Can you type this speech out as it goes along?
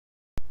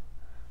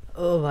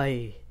ओ भाई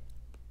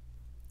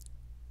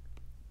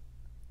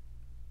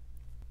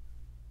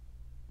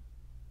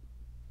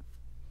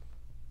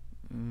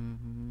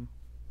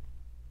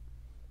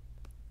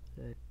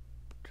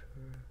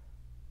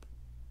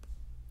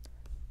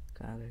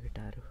कहाँ गयो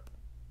गिटार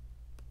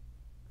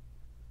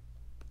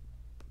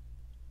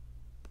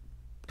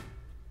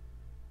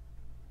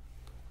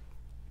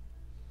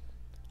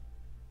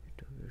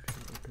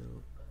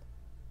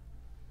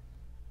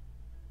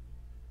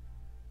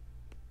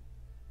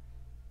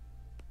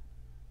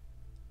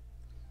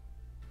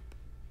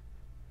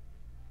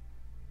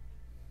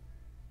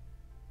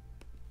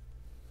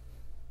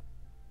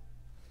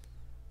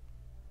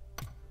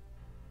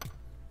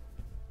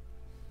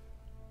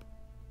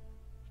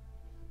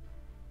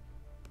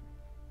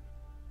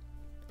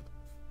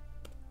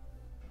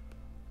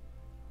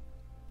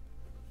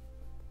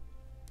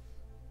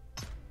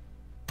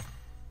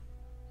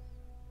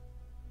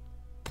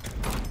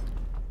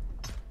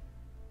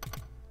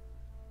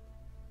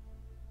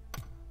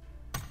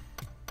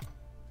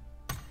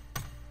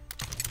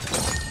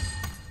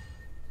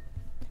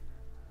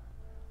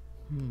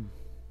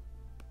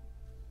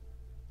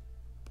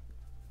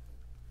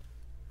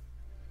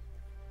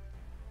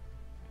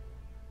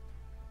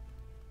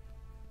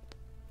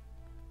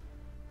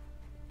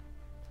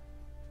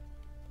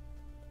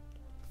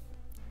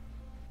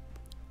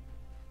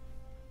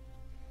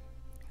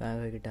कहाँ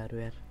गयो गिटार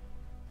यार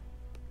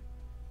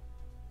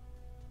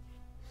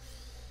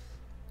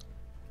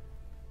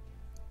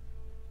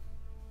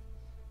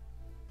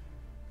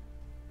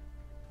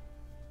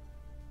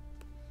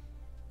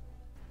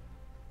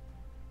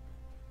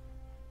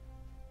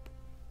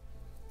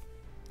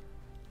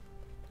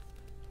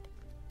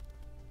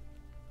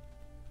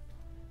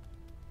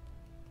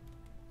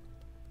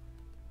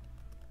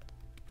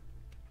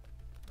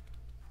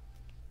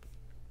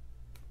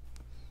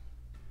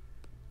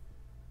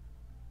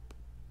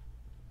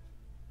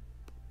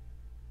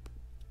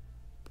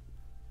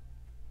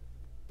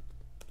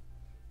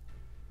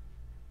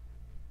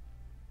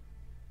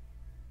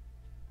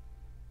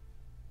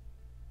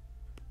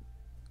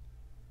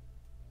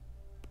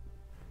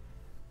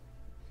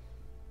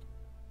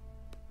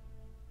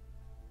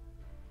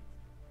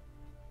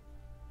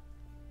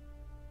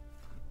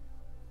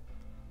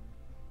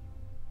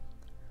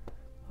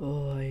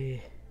ओए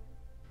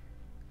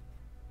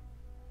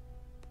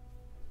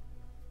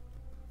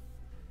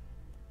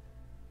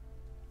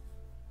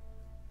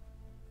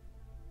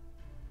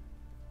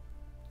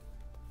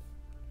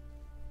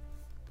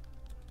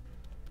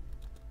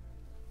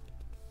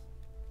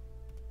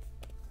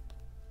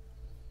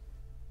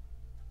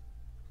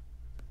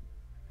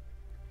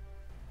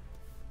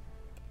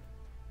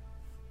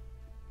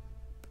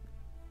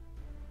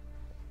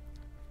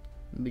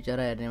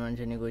बिचारा हेर्ने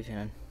मान्छे नि कोही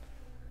छैनन्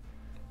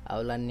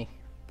आउलान् नि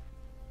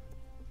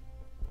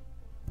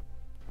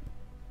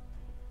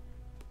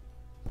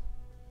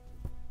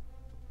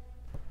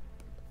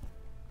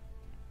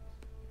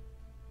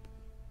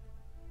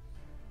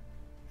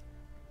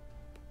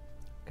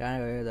कहाँ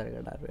गयो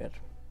दरगाहहरु यार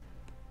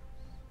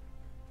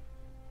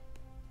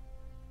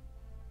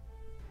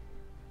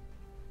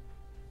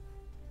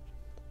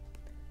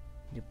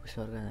यो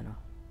पुस्कर कहाँ जानु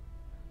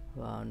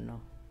आउनु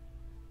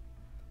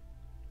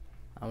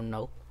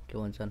आउनु के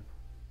भन्छन्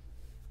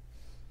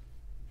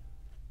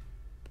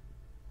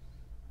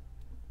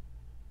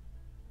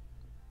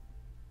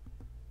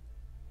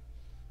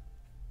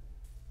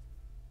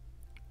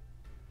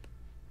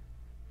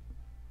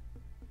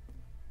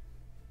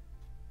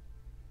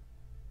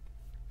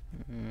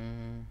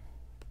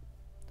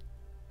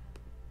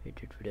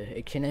एडिट भिडियो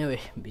एकछिनै हो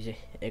बिजे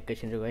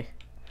एकैछिन रुक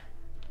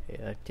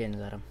है चेन्ज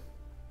गरौँ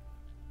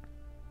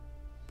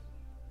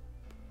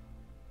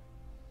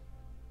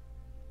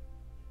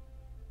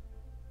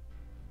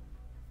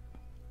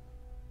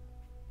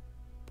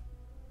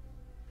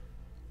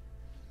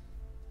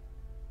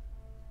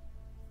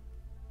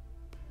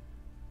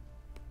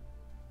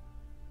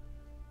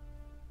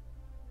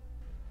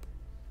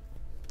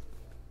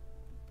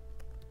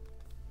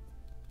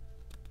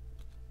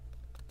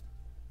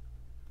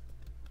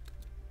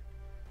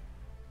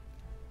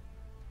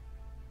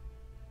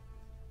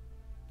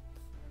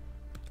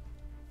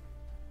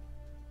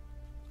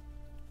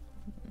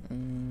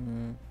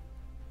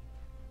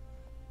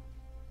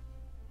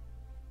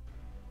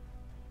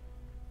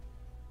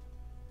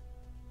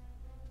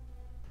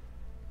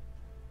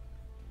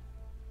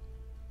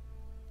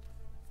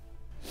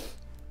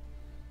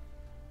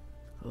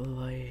ओ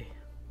भाई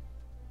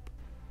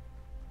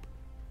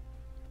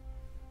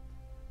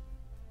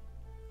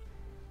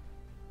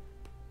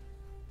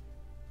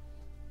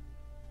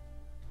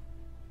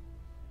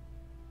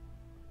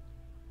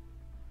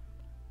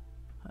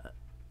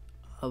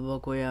अब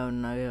कोही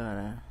आउन्न के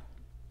भने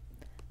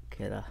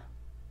खेला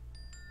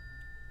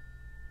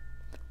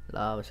ल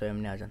अब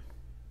स्वयं नि आउँछन्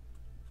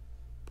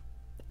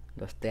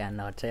जस्तै हान्न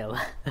पर्छ अब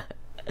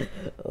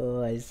ओ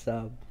भाइ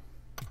साहब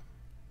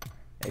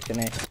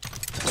एकछिनै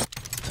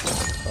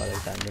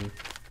कलेज हान्दिउँ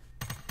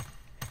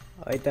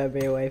है त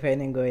बे वाइफाई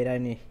नै गएर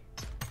नि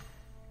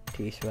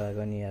ठिस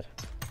भएको नि यार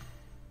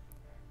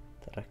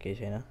तर केही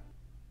छैन,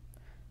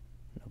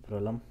 नो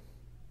प्रब्लम।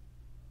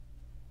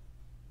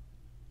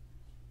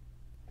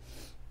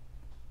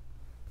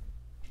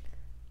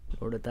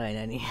 लुडो त होइन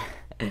नि,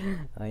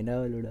 होइन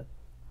हो लुडो।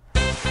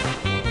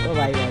 ओ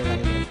भाइ भाइ भाइ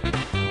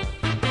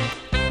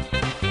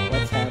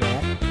पछाएर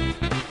यार,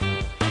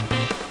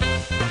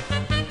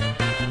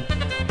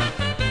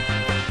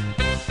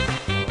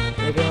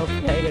 एकैमा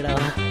पुऱ्याइ केटा हो।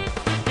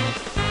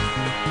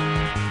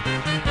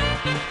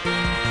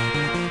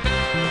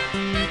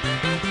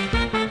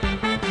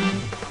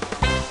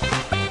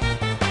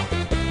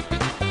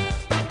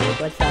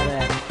 पछाएर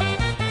यार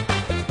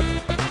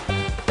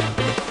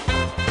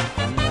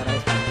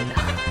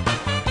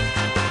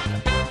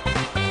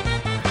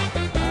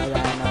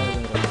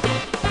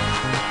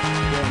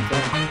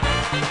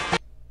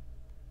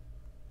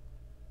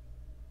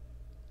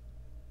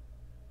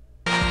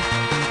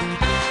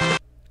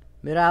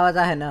मेरो आवाज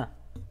आएन।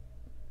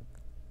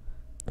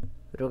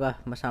 रुक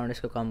म साउन्ड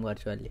यसको कम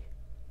गर्छु अलि।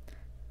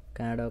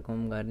 कहाँबाट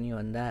कम गर्ने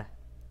भन्दा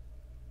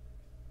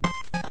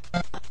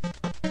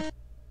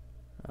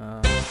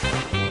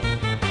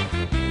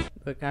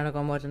कहाँबाट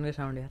कम गर्छन् कि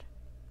साउन्ड यार।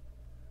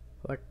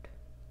 वाट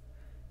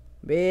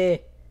बे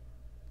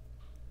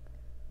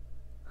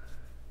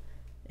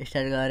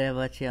स्टार्ट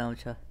गरेपछि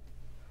आउँछ।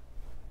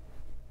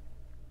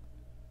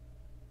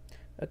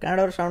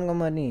 कहाँबाट साउन्ड कम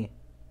गर्ने?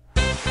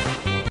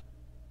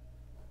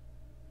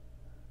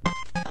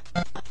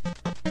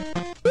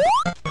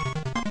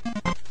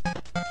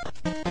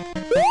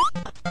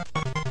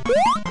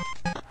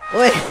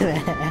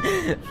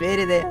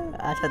 फेरि दे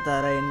अच्छा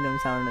तर इन्कम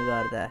साउन्ड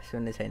गर्दा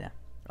सुन्ने छैन,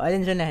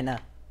 अहिले सुन्ने छैन।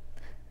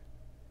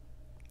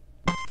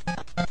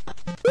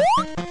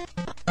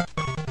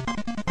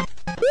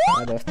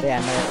 जस्तै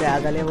हाम्रो चाहिँ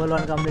आज लेभल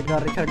 1 कम्प्लिट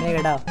गरेर छोड्ने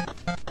केटा।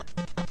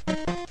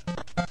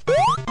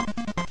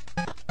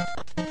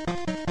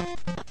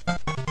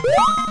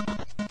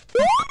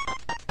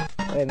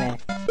 ओए मैं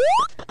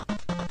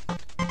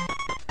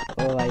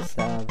ओ भाइ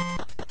साहब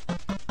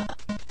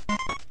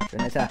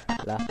सुन्नेछ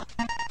ल।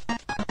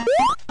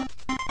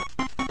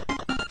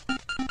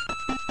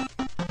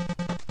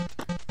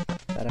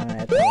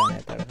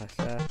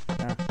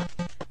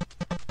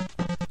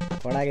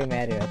 पड़ा के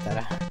मेरे हो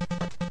तारा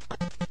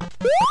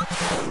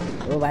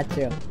वो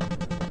बच्चे हो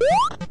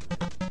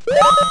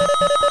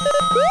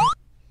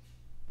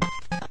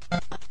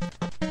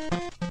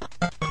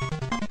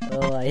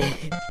ओ भाई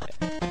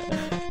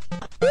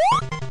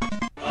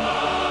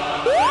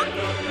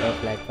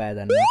फ्लैग पाया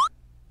था ना।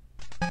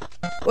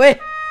 ओए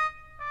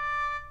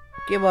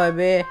के भयो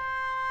बे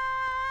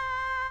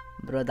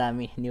ब्रो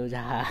दामी न्यूज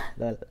हा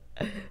लल।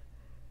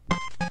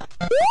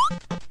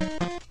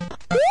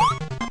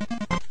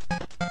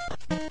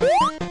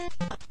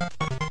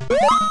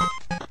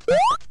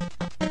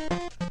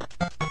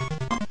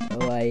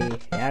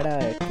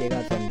 के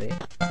गर्छन् रे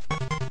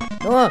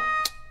नो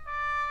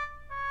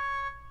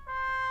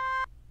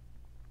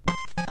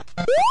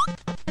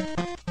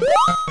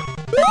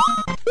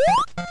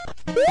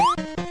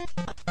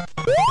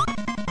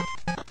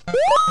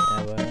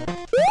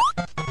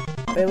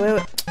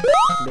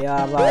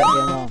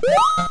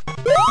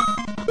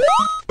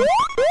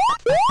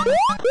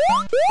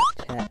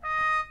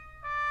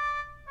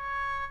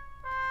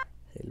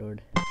reload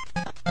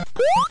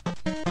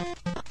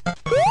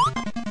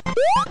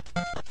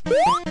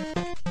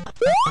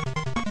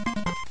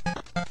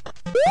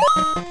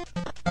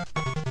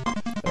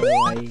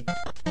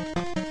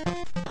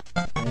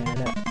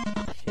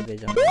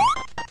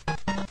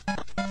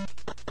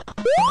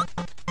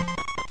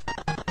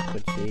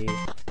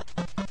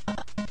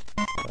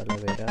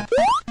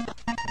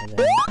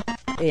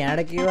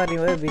यहाँ के गर्ने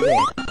हो विजय?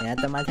 यहाँ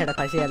त मान्छेबाट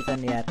खसिहाल्छ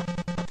नि यार।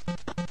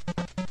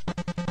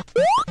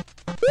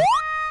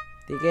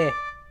 ठिकै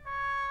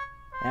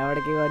यहाँबाट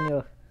के गर्ने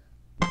हो?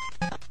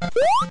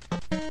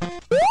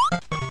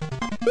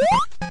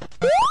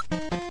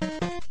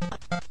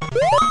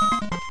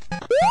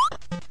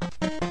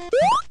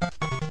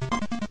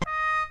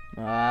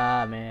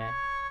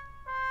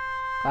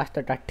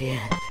 कस्तो टट्टी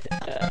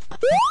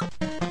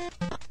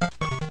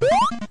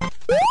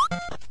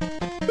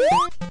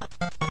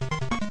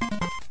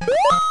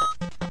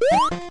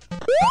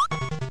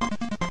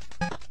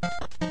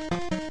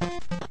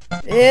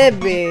ए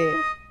बे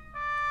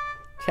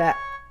छा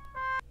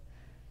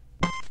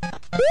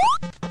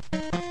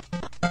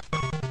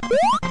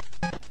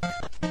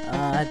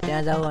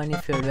त्यहाँ जाऊ अनि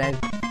फिडब्याक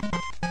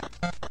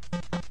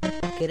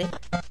के रे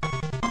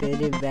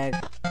फेरि ब्याक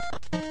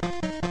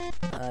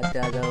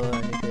त्यहाँ जाऊ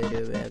अनि फेरि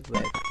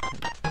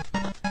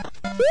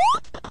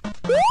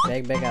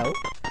ब्याक आऊ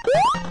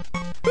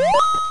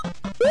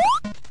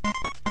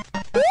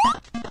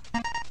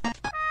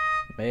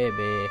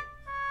बे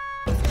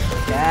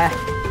क्या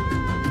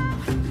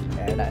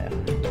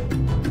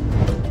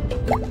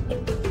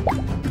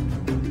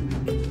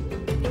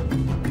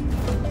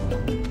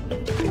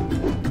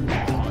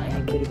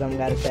आयो फेरि कम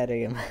गाह्रो छ अरे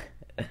गेम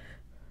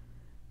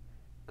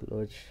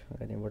क्लोज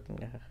गर्ने बटन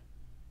कहाँ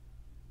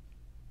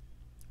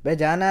बे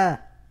जाना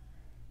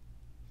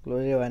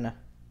क्लोजै भएन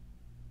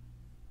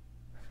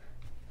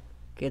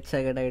के छ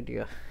केटाकेटी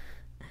हो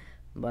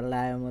बल्ल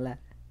आयो मलाई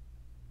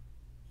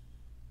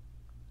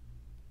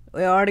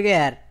ओए अड गयो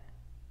यार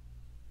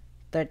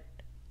तट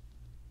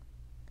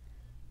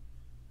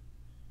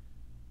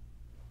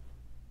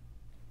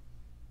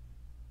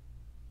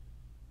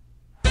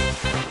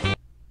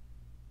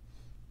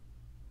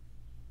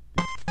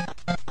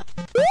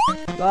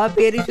ल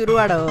फेरि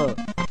सुरुबाट हो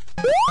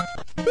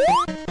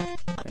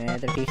ए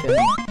त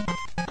टी-शर्ट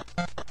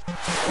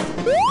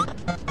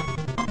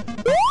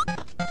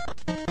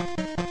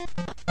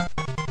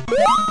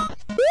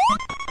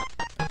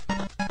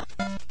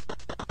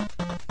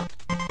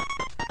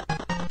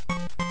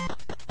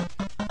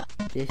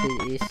This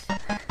is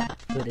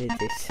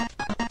British.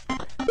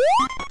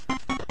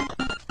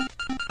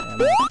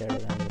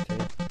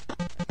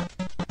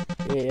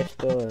 ये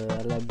यस्तो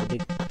वाला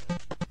ब्रिक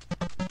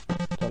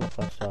चलो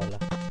फर्स्ट वाला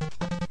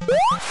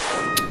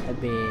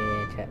अबे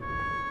छा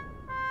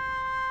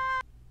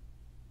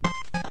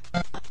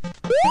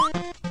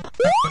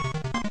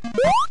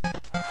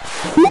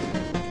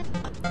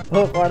हो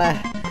कडा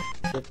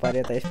सुपर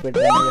यो त स्पिड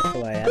रन जस्तो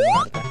भयो यार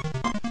मार्का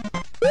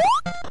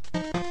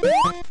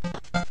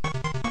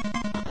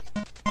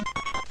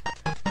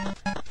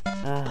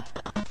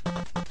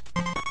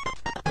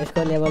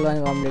यसको लेभल 1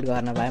 कम्प्लिट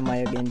गर्न पाए म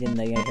यो गेम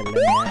जिन्दगीमा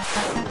खेल्दैन यार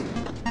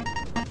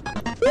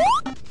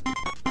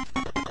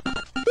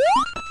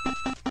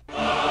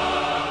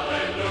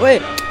ओए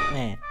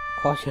ए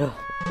खस्यो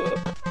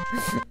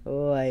ओ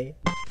भाइ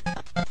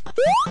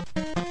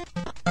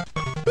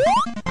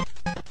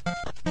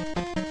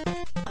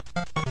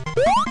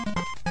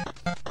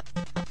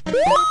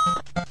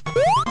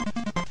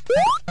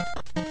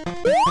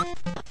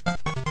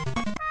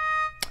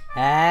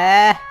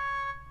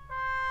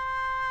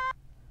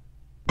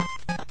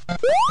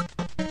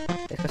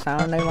यसको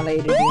साउन्ड नै मलाई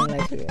इरिटेटिङ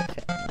लागिसक्यो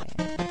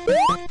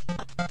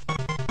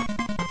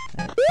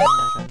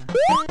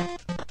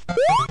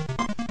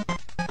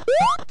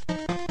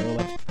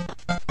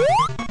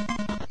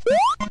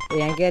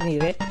यहाँ क्या नहीं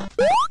रे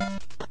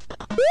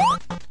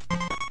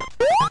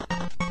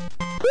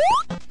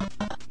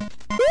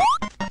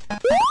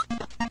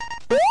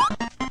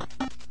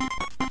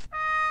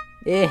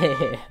ए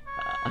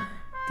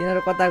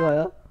तिनीहरू कता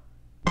गयो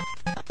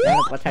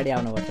पछाडि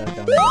आउनुपर्छ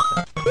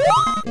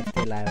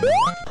त्यस्तै लाग्यो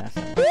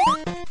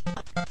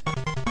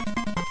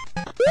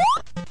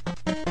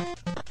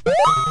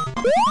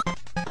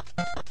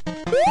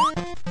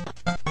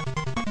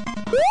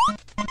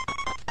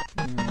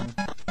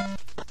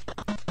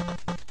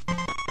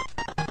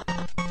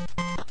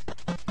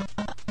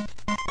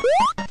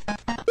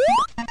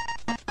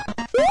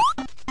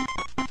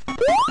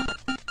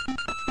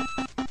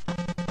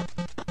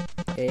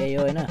ए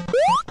यो हैन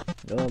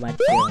रो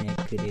मान्छे भने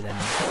खिरिदैन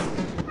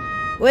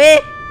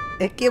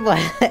ओए के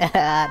भयो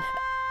यार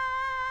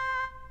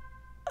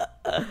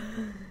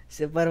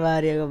सुपर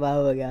मारियो को भाउ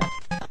हो गया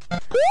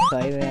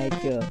भाई मैं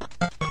क्यों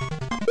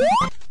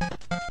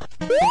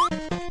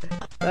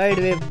साइड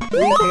में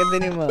पूछ सकते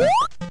नहीं म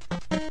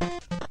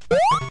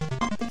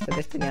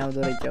त्यस्तो नि आउँदो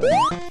रहेछ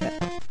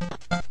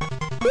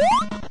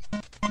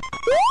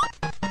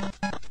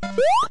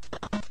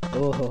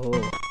ओहो हो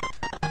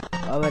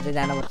अब चाहिँ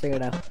जानुपर्छ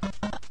केटा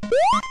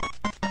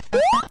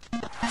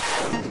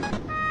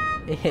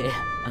ए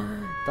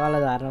तल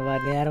झर्नु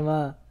पर्ने यार म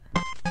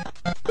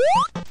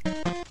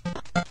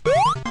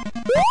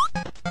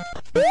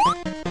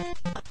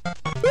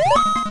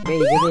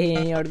हिजोदेखि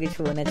यहीँ अड्की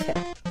छु भने छ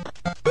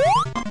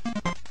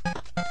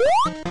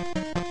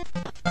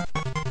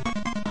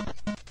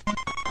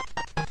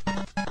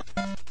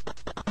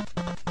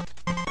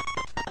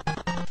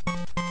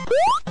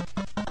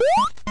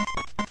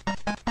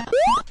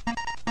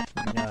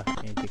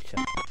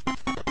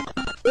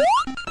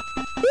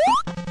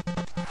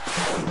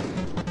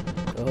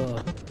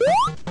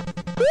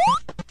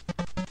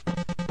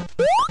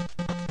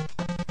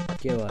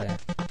के भयो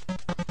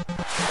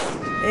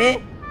ए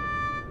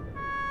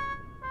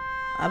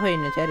आफै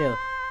हिँड्नु छ अरे हो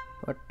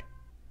व्हाट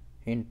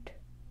हिन्ट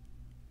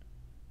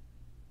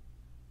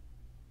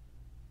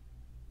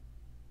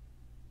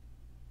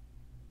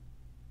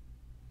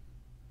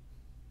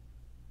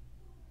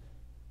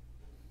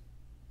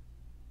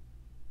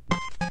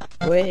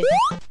ओए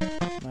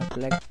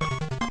मतलब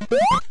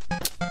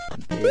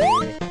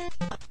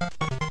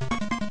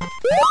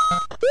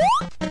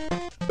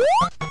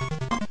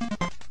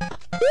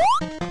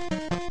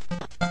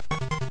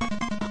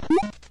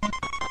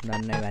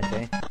नहीं बात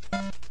है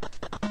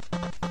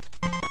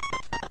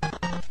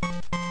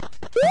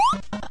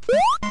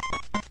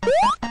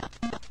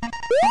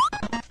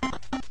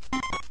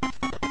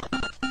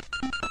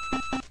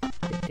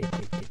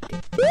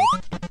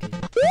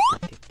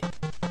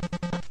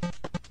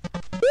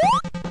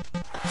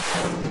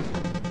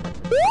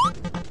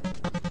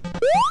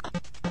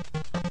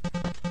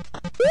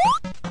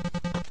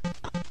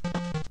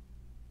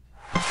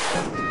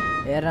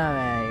हेर्न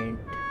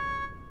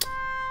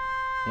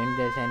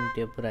हिँड्दैछ नि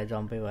त्यो पुरा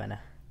जम्पै भएन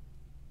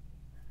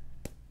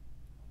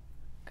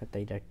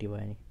कतै डट्टी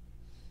भयो नि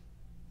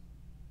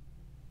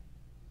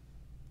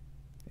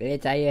ए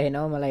चाहियो होइन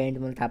हौ मलाई हिँड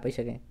मैले थाहा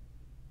पाइसकेँ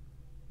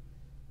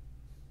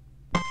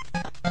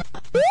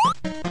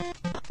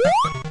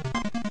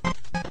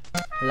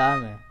ला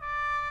मैं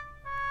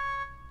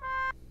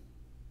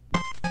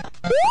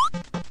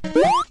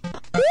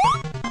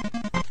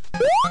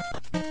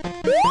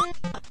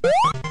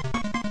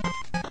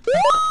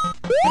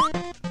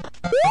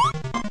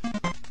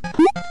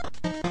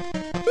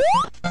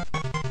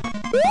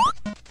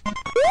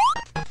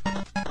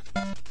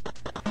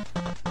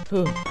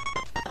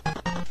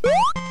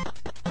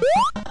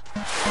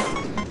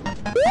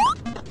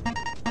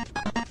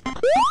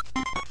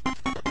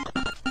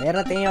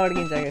era tenía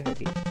alguien que se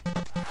aquí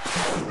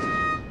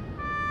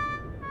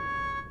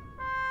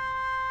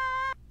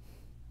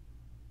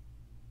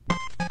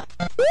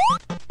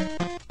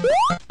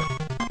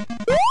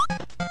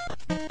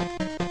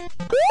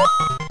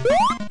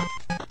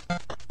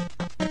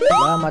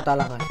la mata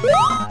la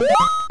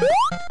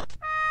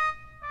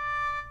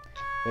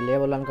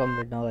level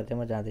uncomplete ना करते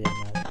मैं जाते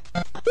जाना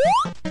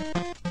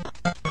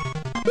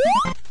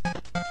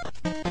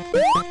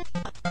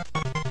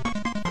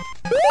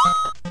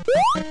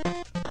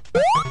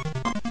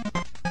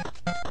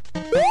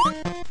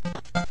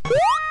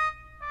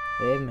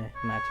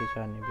मैच ही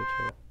चाहने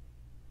पीछे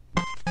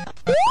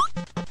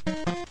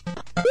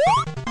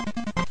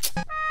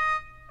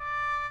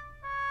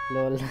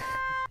लोल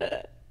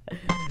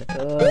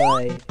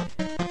ओए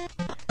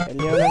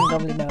लेवल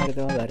कंप्लीट ना करते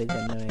मैं घर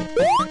चलना है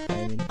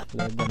आई मीन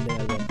लाइक बंदे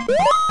आ गए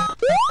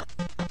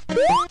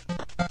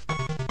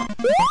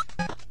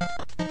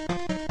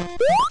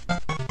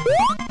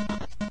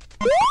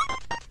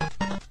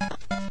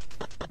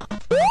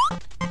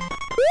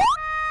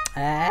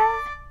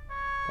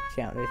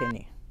क्या हो रही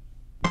नहीं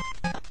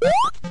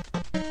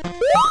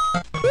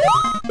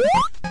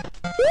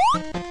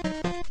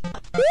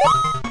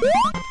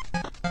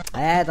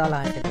तो ला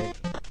है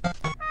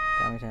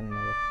काम चलने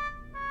में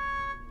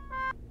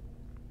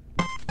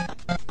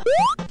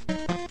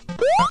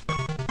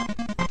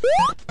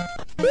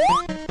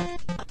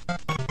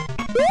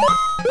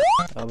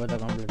अब तो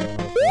कंप्लीट हो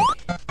गया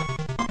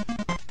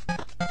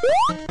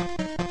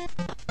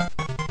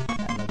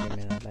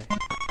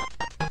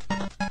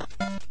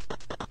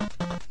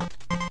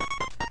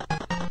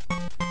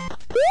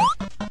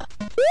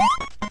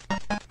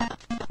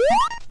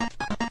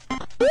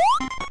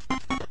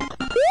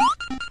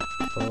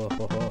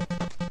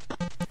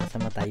ऐसा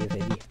मत आइए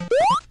फेरी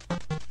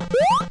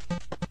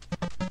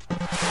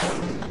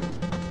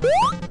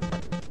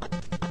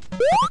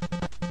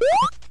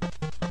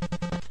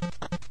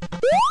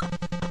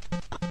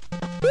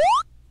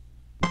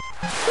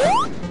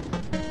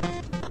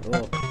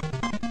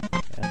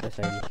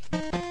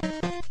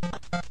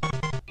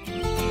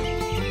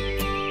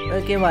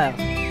ओके भाई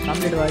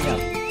कंप्लीट हो गया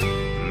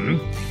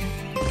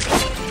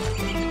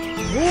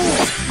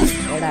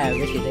एड़ा है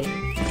बेटी दे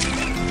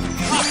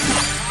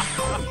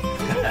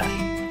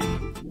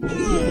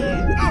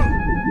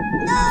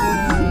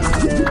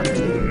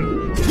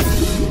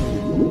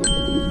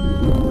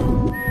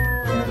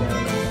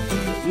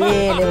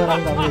ये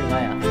level complete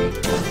via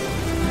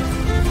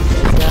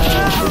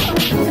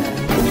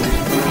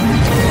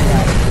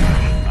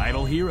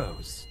Idle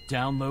Heroes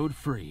download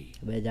free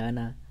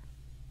बेजाना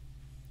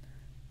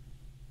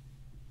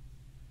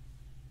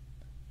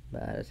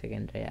 12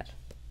 second है यार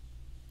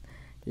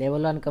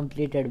लेवल 1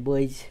 completed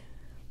boys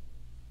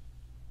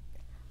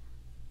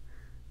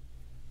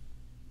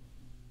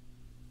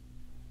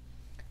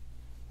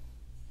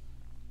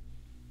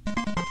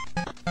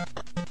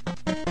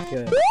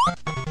क्यों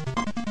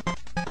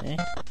है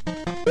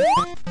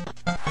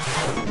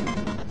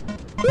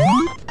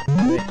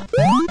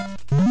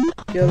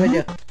क्यों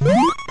बजा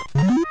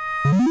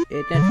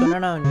इतना सुना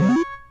ना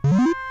उन्हें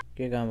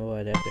क्या काम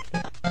हुआ जाए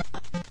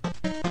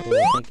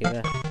वो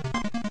क्या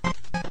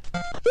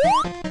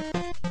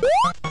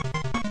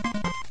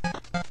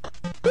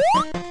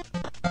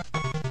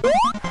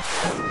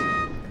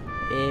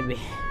ए बे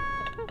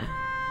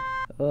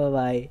ओ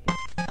भाई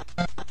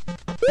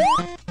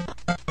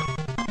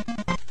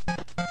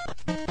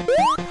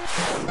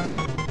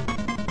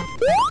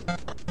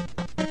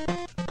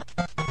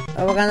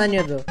अब कहाँ नहीं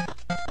हो तो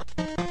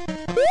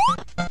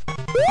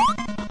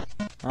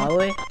हाँ वो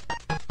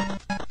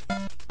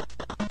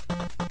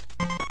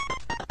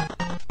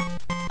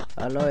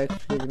हेलो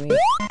एक्सक्यूज मी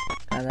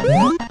कहाँ नहीं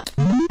हो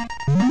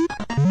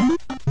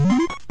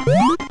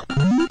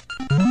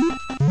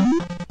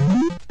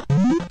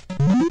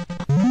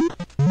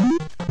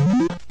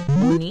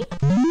मुनी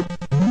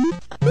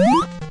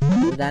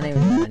जाने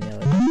में नहीं हो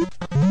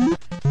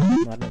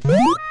मारने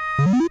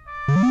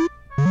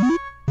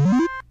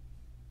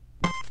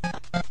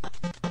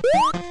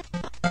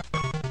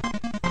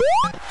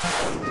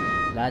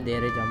ला दे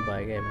रहे जंप आ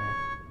गए मैं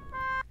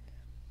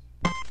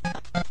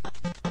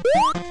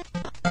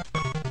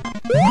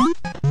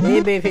ये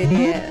बेफेरी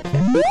है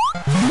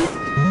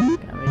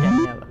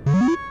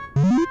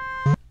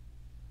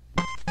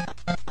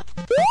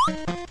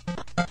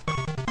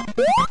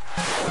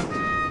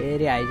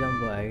फिर आई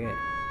जंप आ गए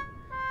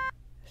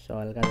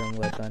सॉल का जंप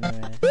बचाने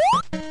में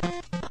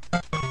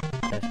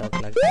शॉक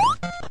लगता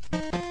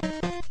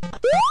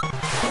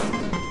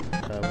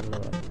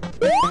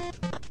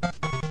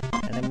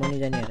है मुनी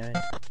जाने रहा है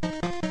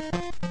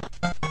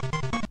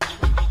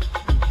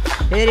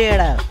फेरि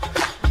एउटा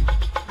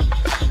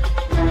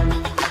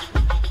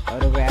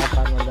अरू ब्याड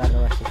पार्नु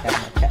गर्नुपर्छ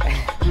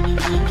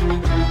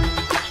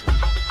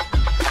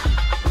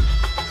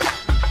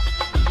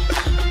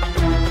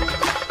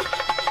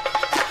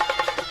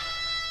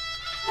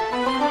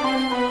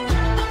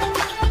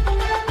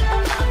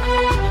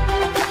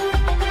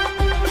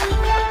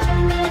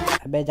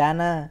अबे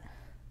जाना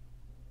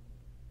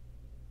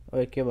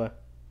ओए के भयो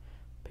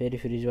फेरि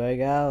फ्रिज भयो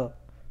क्या हो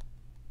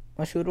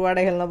म सुरुबाट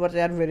खेल्नुपर्छ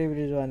यार फेरि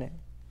फ्रिज भने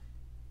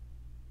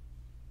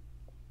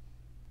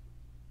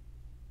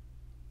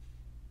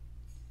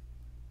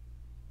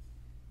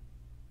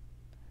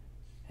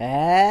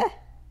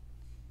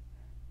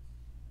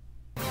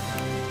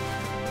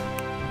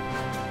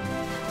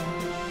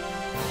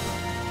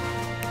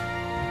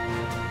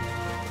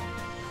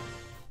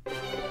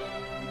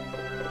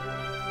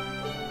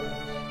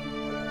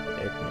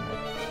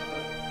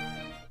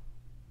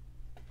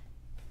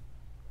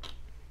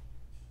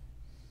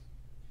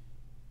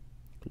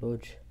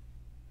क्लोज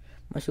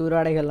म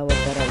सुरुबाट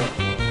खेल्नुपर्छ र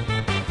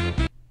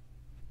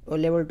ओ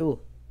लेभल 2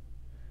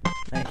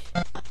 नाइस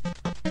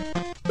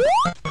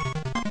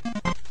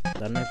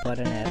गर्नै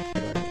परेन यार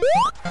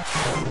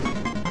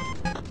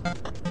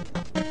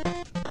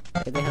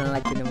यतै खेल्न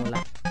लाग्छ नि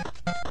मलाई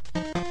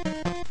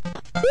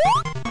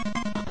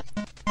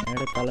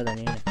एउटा तल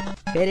जाने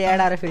फेरि एड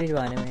आएर फ्रिज भयो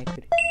भने म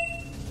एकचोटि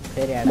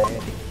फेरि एड आयो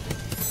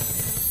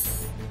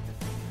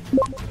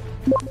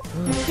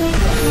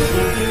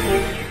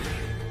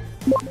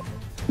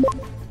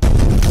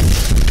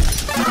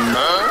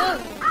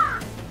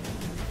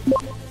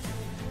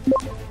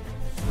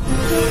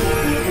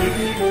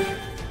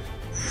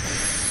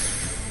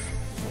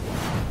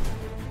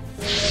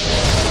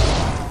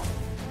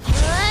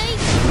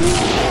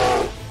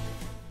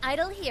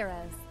Idle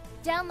Heroes.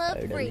 Download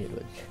free.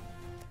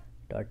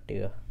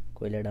 .to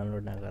कोईले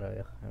download ना करो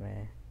यो हमें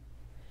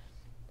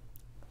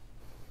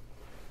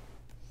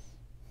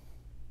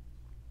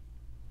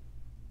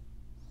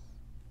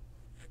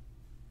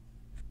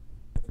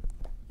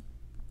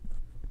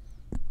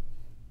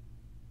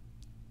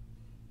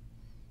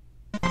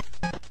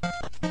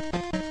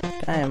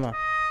कहाँ है माँ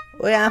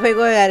ओए यहाँ पे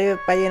कोई यार ये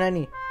पाइए ना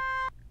नहीं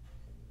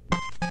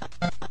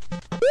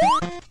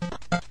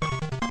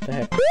the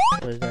heck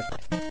was that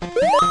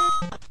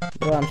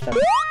bro I'm stuck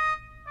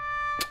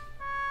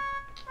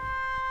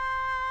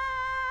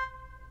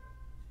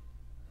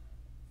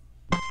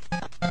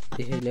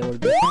this is level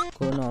 2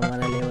 कौन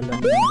हमारा level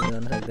 1 में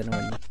रन रख देना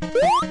वाली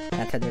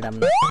अच्छा जेड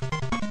हमने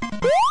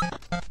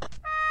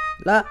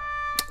ला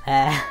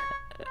है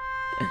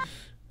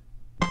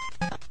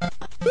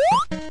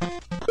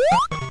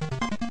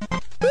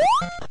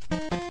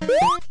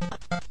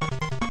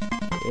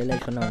ये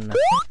लाइक सुना वरना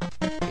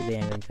इधर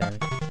यहाँ कहीं चाहे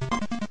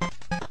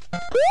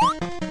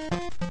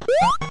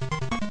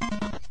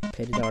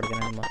फिर दौड़ के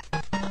ना मार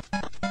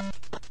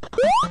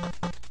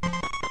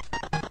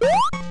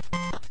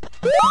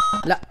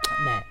ला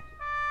नहीं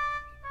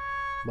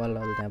बॉल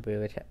लॉल टाइम पे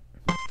होगा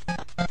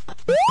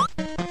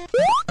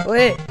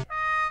ओए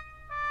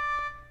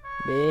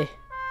बे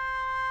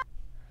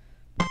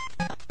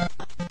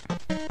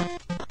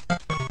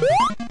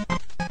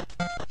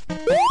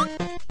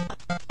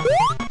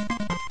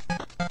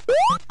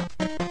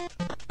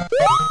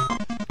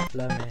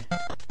ला मैं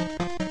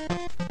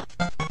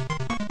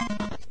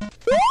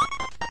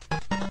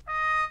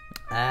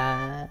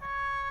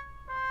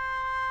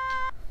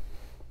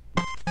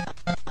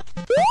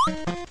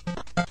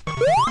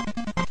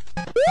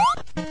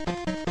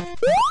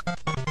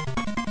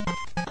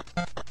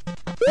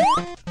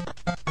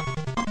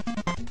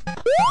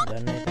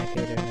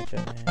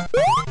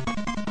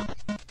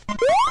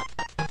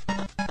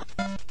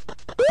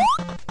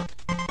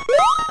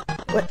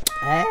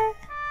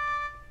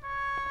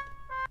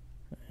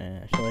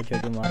सोचो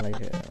कि मार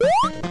लगे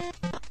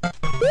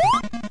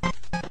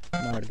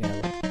मार गया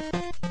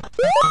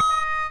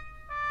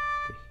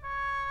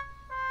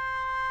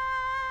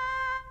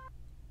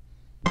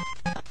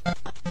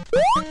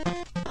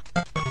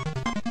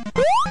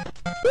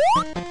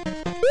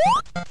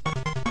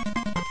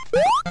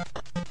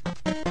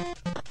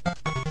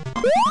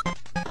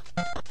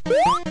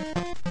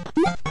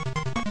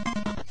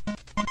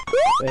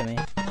ओए मैं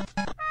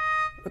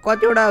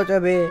कति वटा आउँछ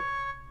बे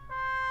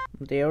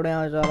म त एउटै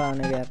आउँछ होला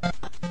आउने यार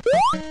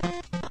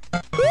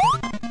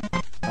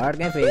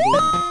हड्के फेरि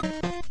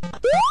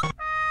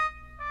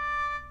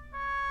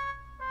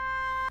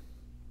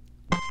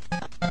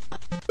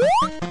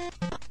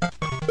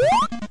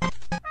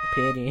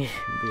फेरि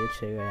बेच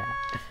गया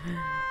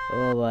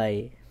ओ भाई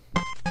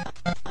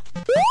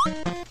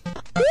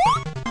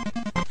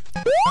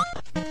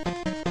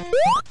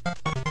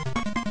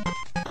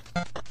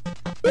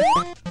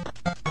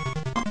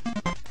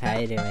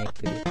हाय रे मैं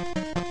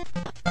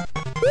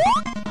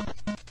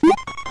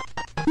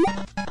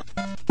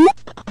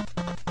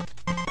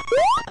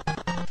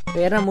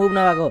हेर मुभ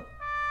नभएको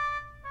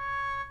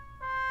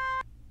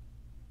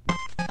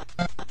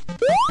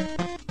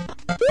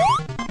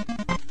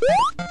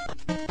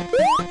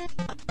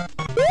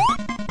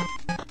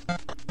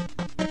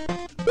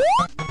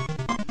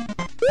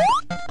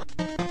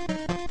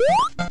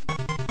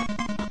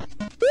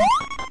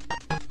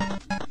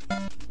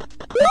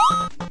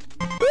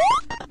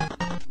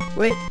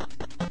ओए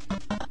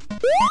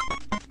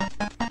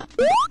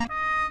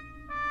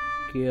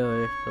के हो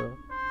यस्तो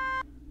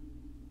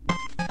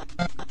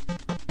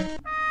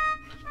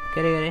के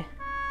रे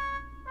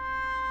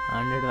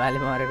 100 वाले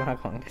मारेको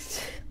कांग्रेस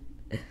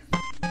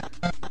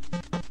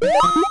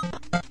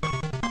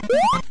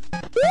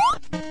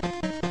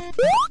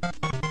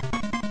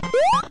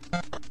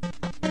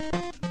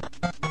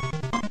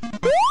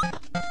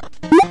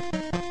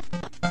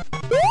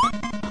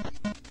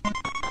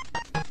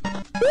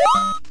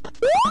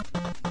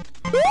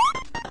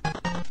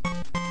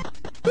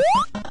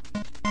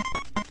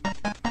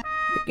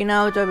किन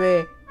आउँछ बे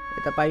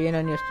यता पाइएन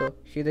नि यस्तो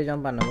सिधै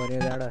जम्प हान्न पर्यो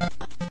जाडा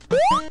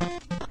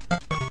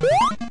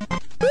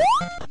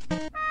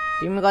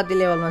तिमी कति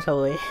लेभलमा छौ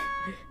है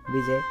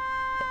विजय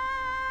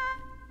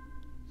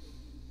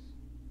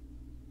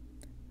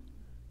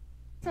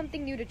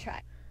Something new to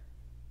try.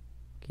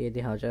 के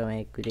देखाउँछ म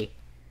एकचोटि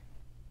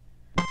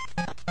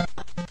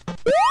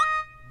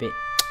बे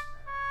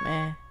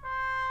मैं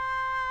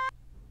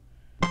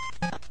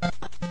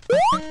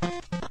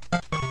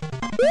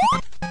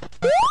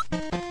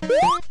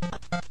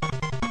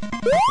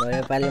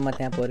पाली म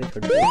त्यहाँ परि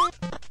छोड्छु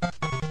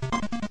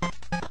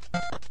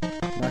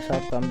म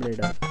सब कम्प्लिट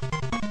हो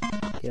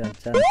के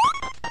भन्छ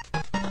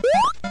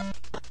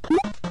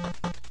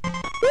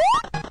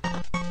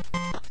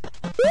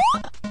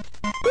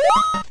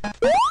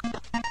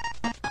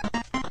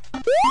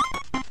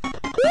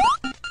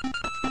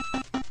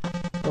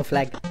ओ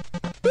फ्ल्याग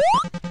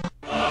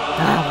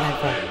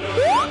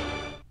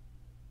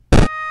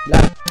ल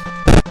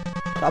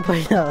सबै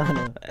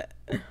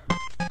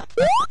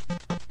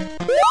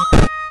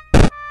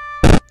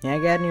यहाँ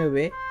क्या नहीं हो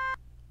बे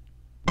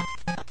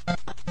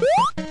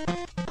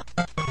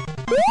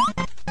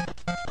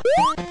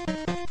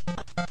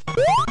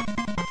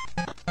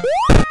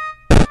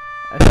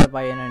ऐसा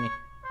पाइएन नि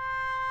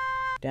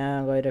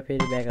त्यहाँ गएर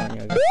फेरि ब्याक आउने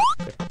हो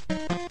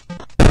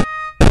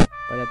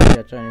पहिला त्यो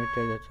जान्छ अनि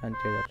त्यो जान्छ अनि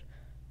त्यो जान्छ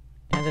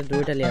त्यहाँ चाहिँ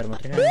दुईटा लेयर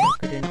मात्रै छ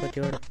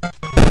कतिवटा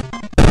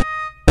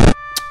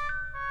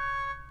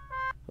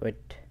वेट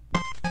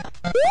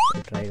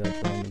ट्राई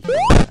गर्छु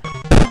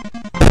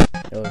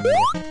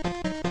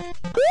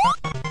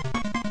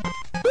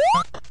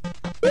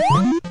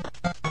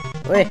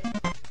ओए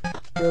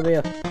त्यो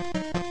भयो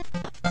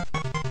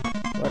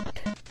व्हाट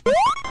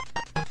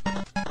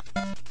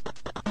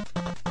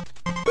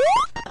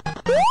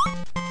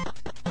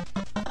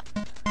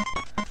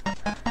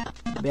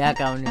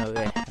ब्याक आउने हो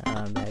गए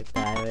ब्याक त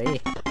आयो है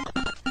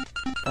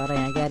तर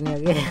यहाँ गर्ने हो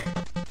कि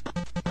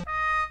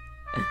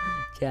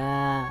चा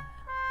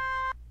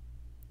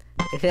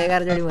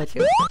 111 जोडी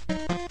बच्यो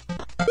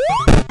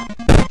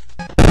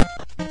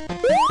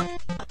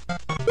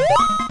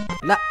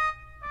ल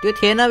त्यो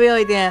थिएन बे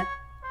है त्यहाँ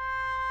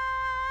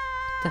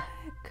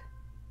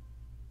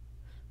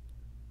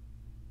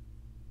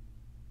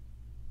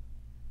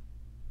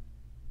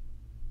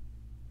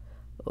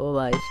ओ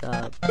भाइ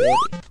साहब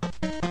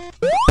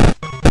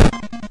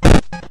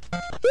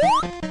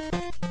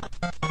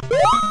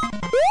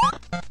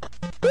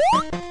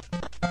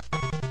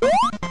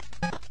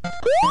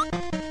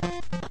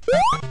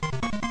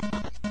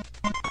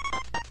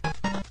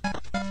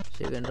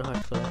सेकेन्ड र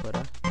फर्स्ट खोला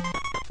खोरा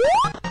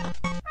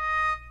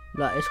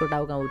ल यसको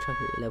टाउ कहाँ उठ्छ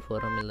यसलाई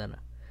फोर मिल्दैन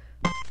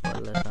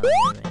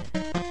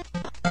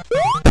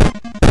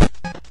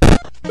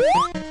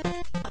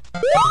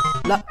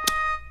ल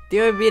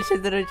त्यो बिर्सेर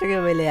रहेछ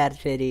मैले यार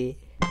फेरि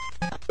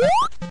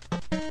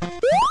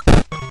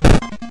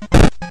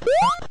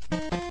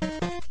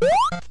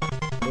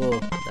ओ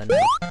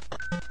धन्यवाद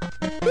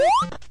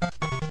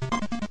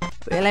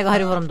यसलाई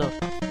गरी फरम त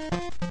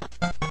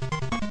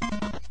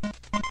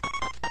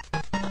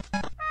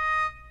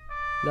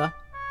ल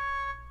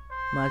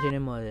माथि नै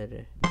मजा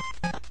रे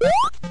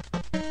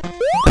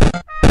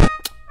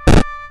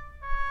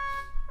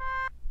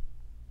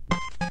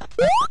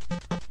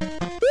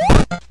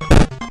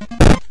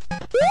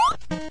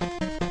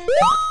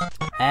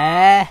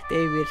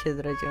त्यही बिर्सेर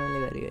रहेछ मैले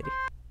घरिघरि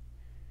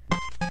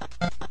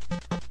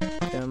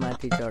त्यो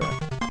माथि चढ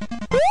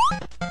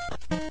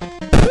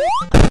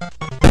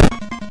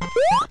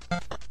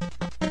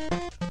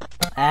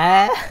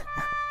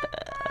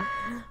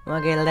म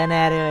खेल्दैन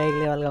अरे एक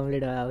लेभल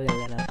कम्प्लिट भयो अब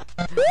खेल्दैन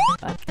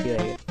के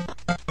भयो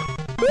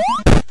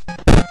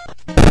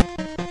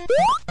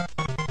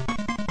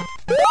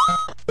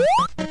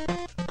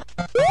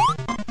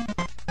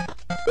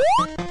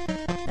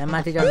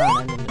माथि चढ्न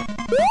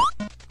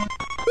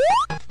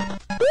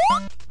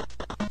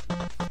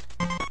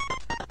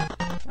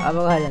अब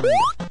खाइ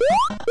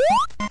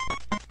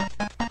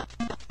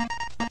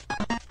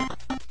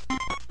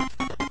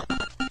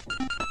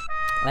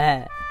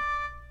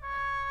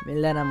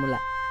मिल्दैन मुला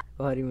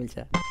घरि मिल्छ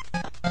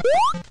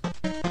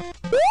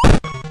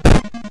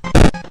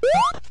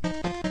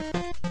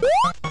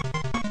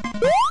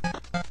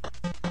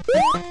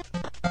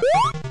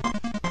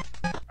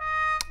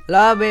ल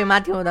बे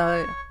माथि हुँदा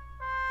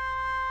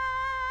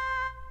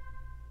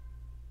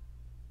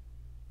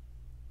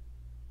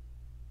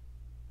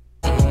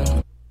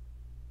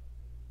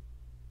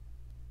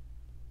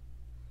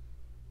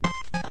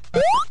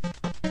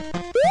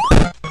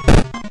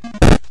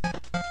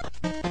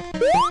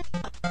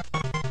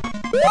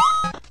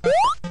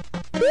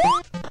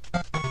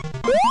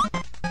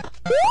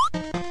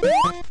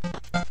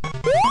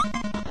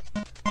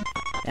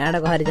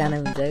घर जान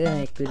हुन्छ क्या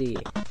एकचोटि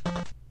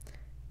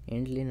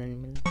हिन्ट लिन नि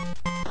मिल्छ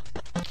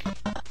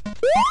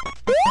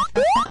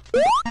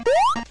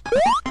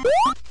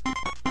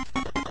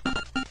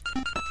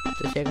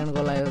त्यो सेकेन्ड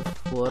को लागि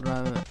 4 मा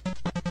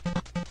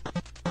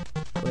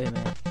ओए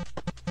म्यान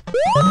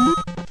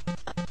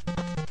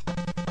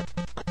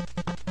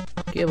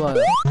के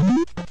भयो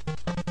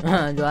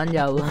जवान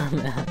जाऊ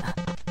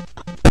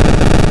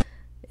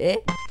ए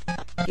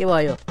के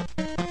भयो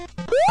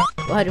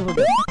भारी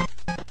फुट्यो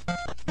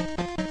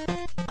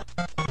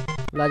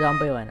ल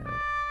जम्पै भएन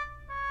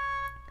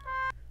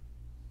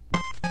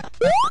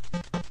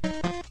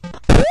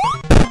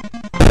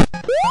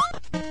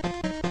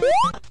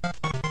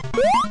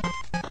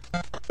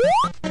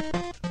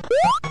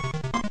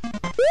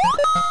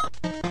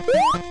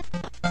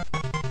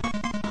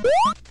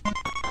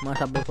म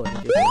सबै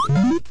फोडिदिन्छु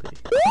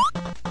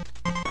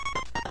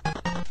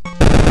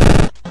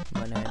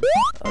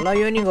ल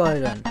यो नि गयो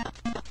झन्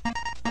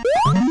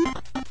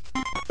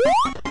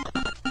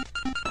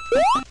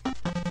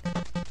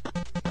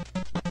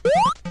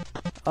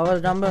अब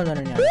जम्पै हुँदैन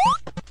नि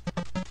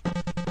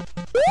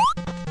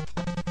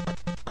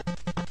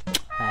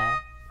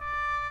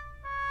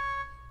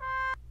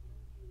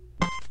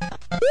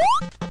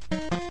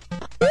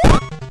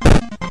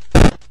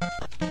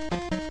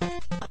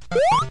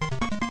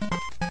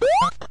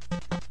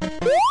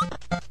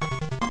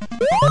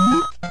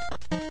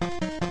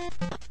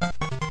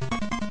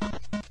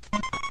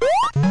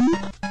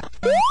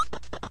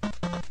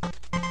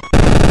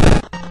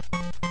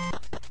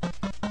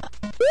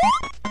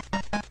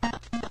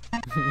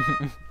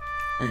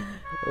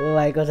ओ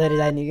भाइ कसरी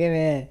जाने के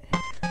मे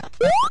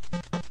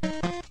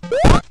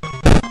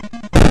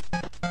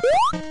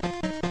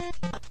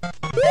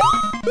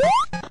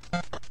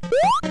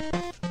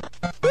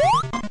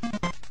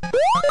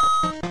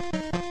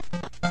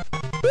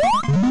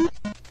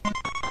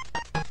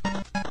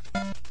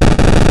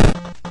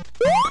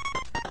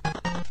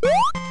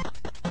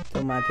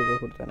त्यो माथिको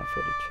खुट्टा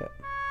फेरि छ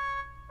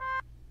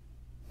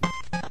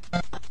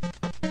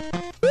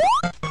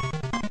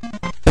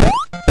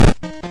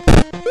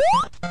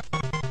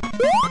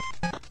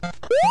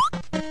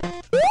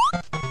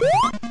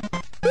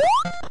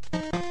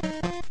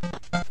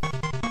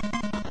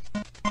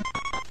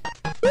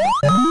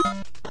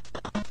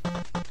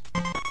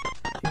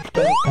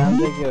काम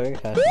चाहिँ के हो कि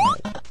खासमा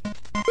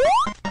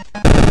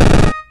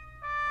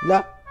ल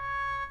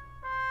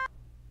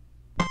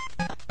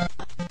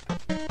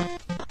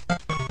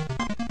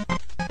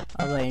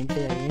अब हिन्ट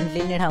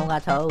लिने ठाउँ कहाँ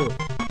छ हौ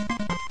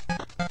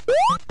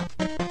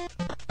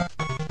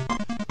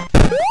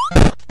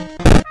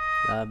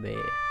ल बे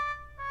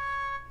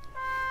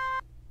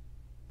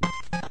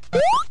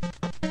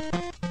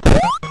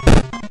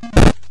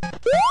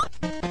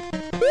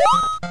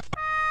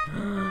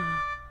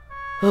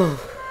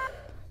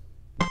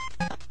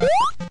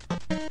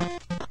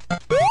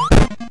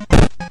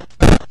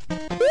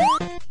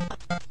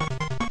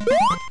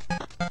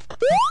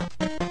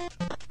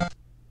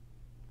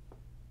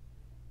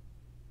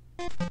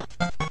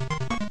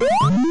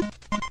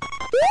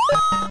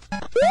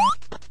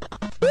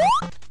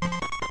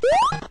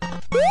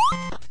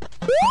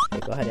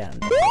देखो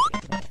हरियाणा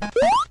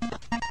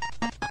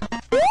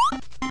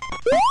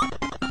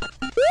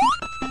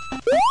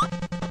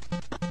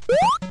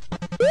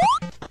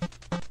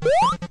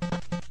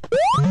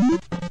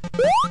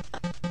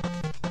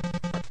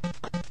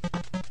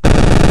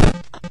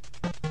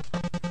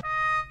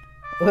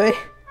ओए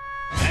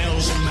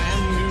There's a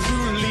man who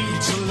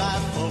leads a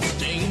life of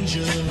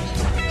danger.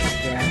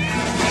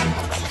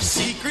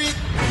 Secret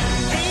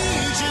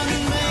agent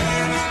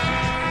man.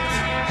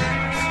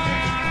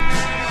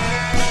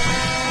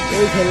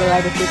 कोई खेलने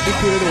वाले तो कितनी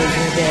फील्ड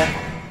बोलते हैं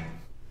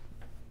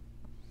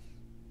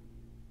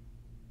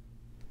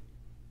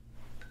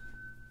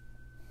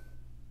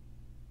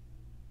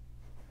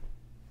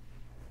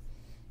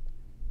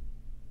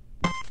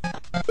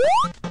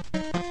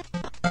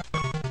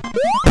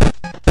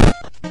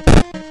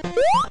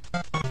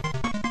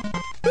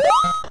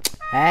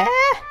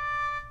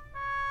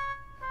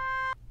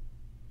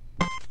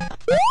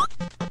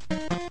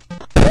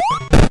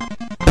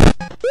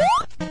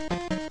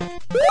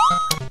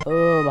ओ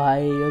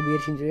भाई यो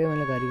बिर्सिन्छु है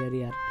मैले घरिघरि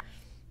यार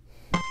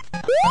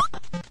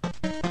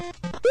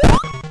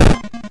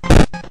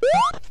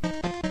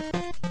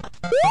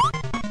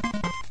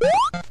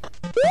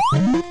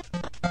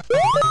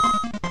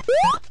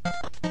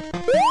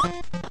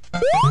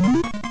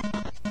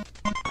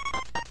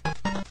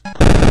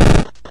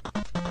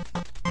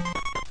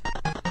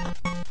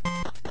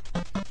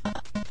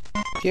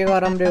के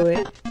गरम रे ओए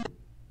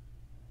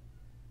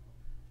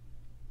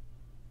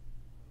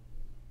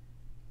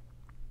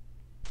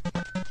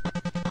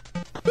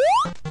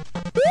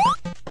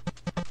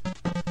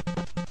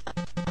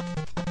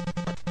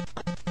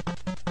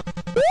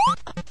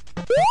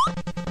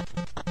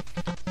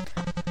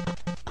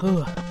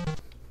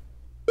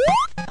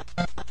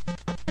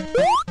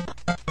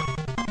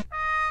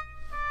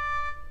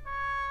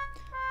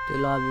त्यो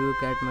लबी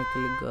क्याटमा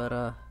क्लिक गर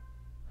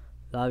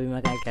लबीमा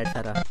कहाँ क्याट छ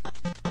र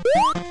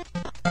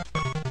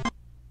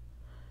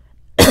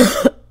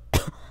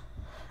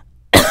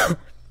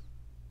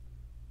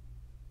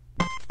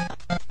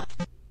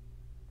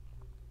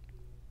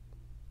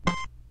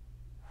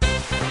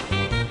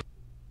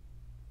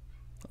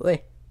ओए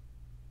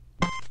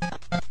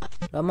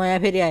ल म यहाँ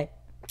फेरि आएँ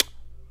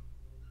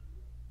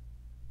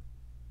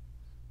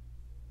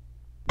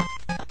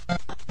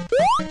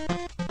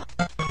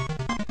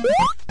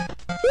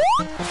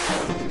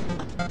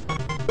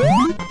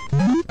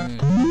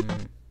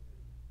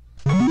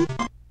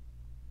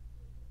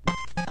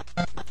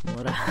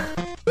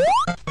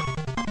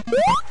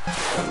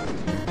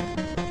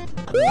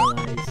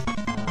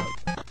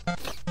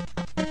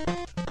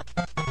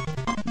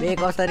बे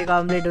कसरी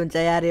कम्प्लिट हुन्छ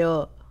यार यो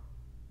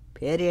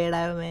फेरि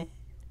एडायो मे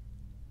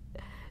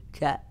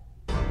छ्या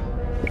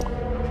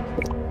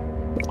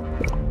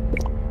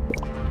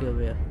के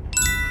भयो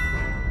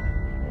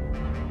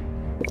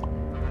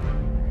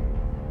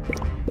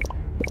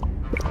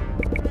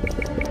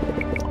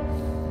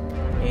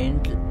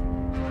हिन्ट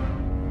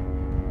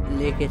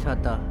लेखे छ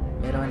त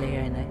मेरोमा लेखे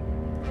हैन है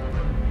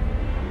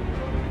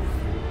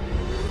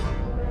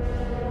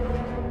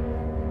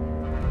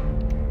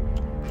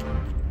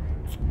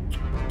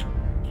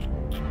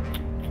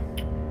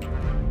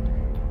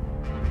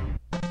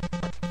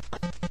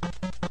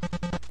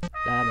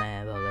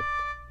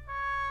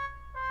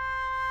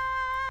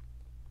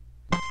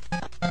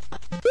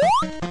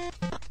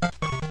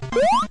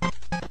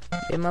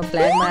मैं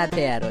फ्लैग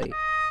मारते यार वही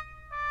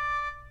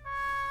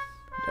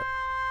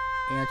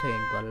यहाँ छ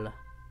हिन्ट बल्ल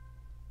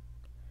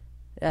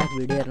यार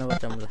भिडियो हेर्नु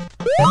पर्छ मलाई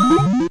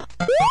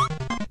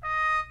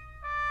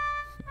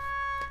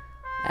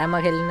आमा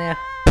खेल्ने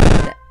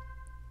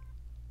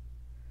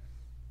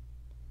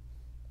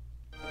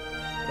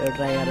यो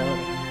ट्राई गरौ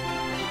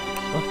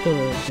कस्तो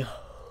भयो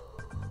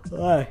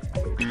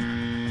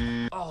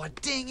Oh,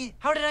 dang it.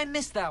 How did I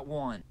miss that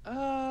one?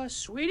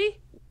 Sweetie?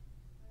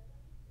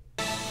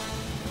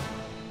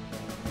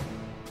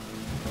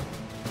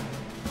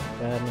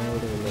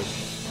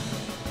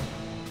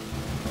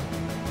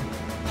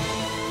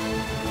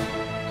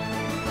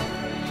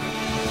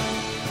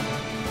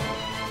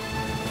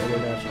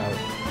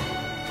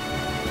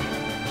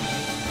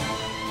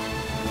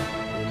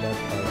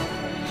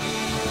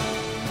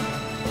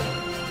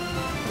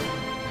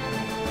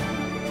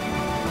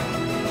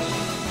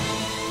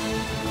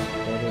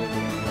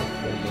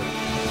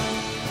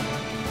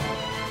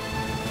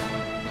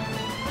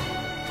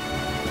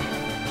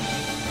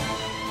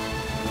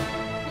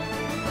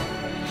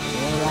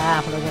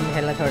 आप लोग ने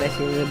खेलना थोड़े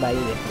सी बाई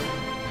दे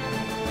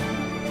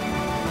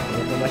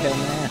ये तो बचा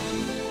मैं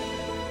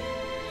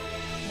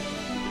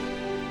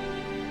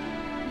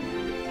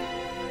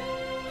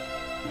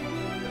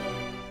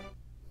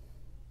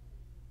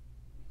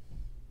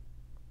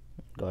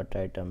got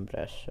item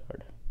pressed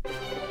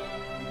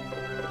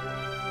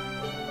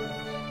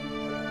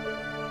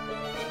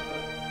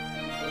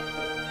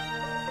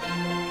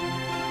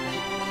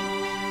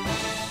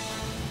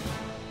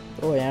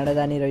ओ यहाँ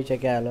जानी रही है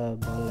क्या लो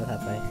बोल रहा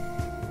था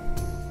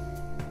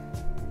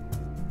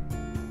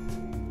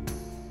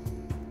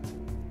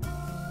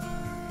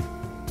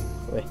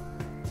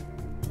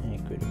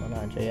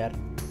यार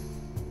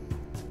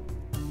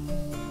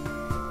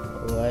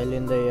while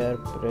in the air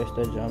press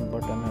the jump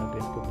button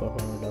again to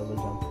perform a double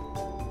jump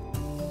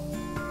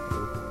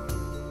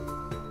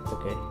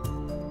okay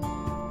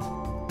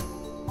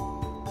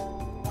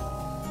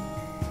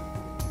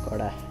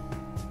koda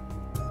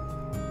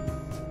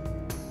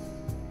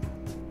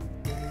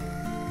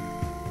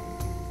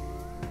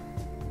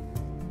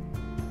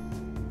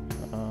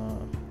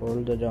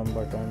hold the jump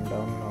button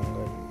down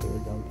longer to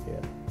jump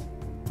here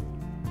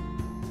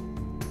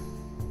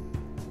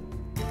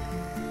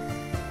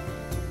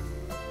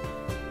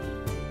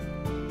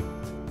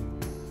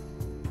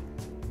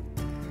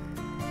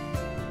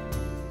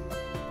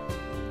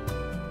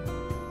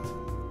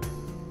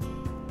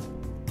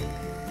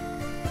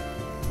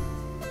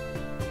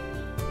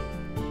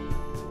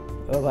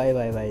ओ भाई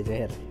भाई भाई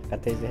जहर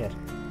कते जहर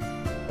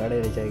बड़े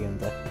रह जाएगी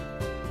उनका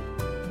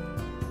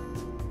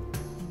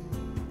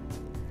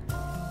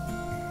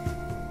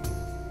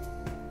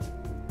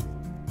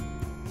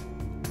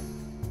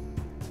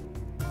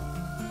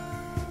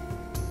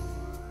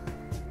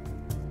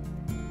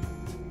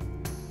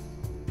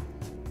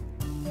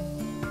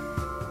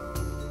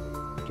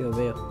क्यों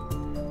बे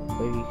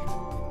कोई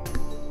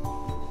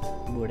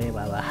बूढ़े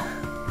बाबा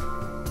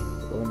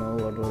oh no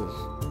what was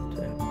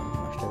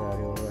master are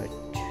you alright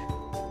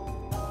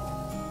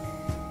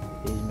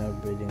he's not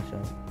breathing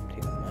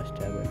something must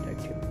have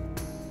attacked him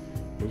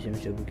he seems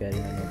to be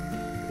carrying a note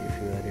if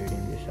you are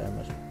reading this I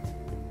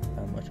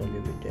must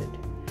only be dead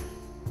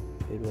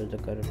it was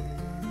the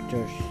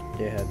corruptors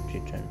they have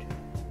returned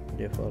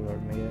they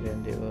followed me here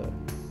and there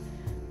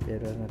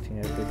was nothing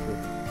I could do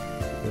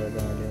you are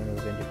the only one who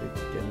can defeat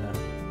them now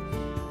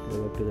go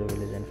back to the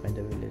village and find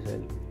the village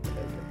I'll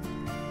help them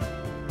I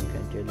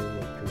can tell you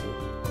what to do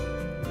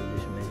with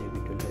this magic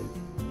it will help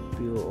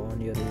you on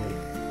your way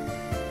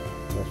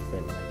the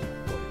spell magic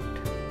point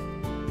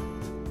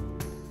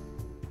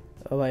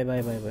oh bye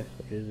what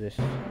is this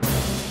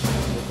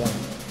you come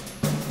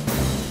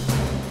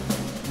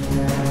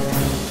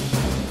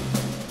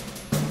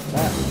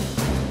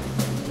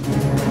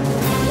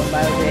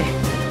bye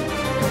okay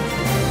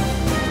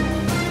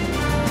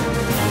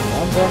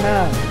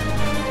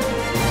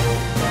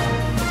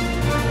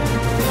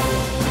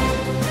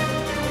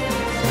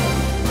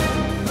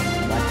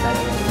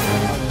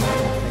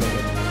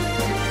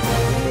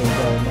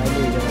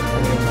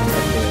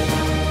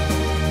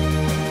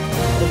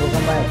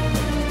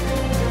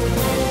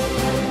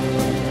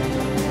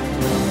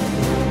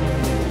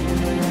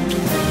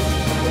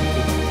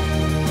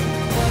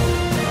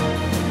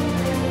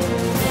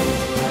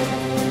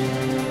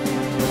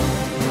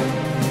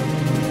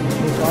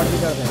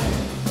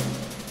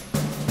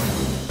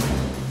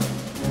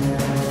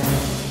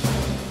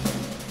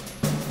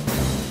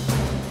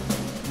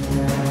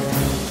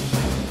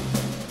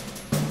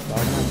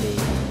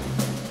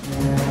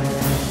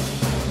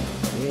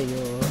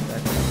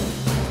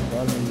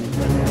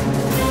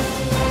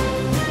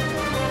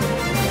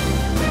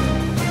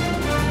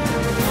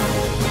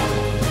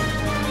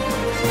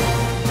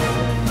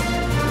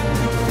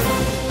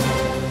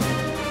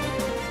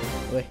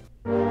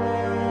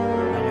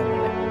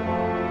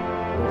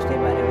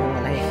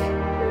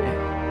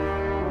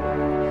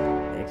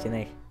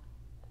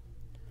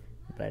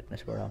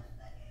down.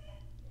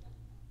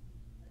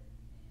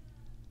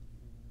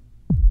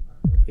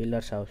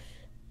 Healer's house.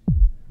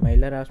 My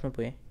healer house में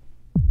पुए.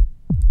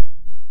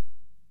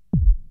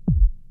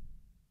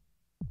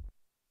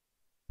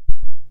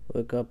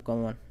 Wake up,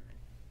 come on.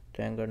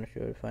 Thank goodness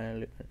you are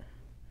finally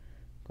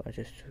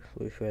conscious.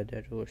 We swear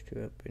that ghost you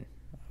have been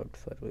out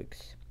for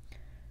weeks.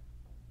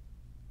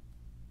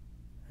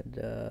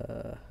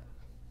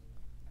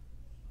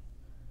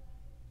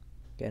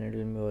 Can you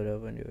tell me what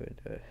happened with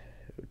the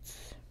roots?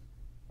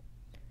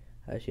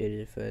 I see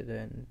it further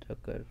and the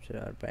curves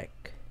are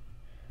back.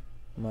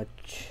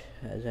 Much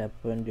has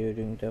happened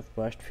during the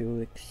past few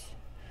weeks.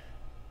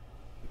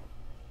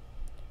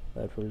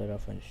 That folder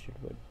of understood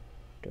what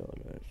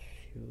dollars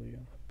you.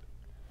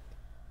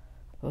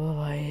 Oh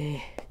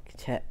my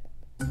chat.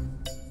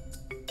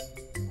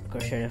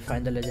 Of should I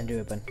find the legendary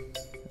weapon?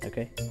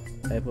 Okay.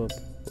 I hope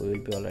we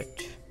will be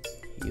alright.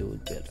 You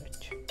will be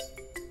alright.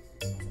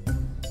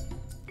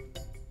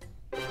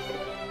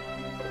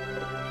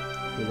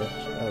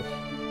 Healer's house.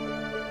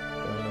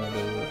 Don't know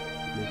the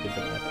look at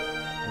the map.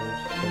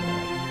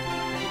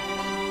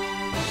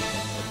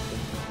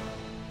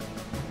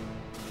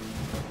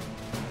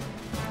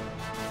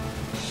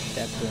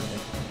 Tap to it.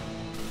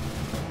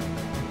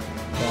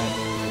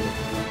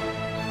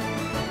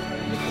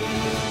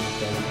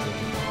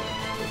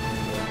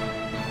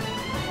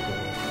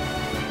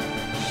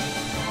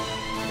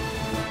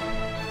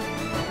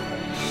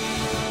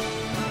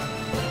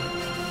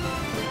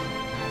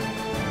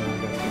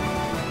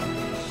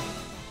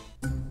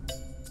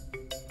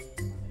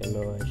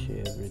 Hello, I see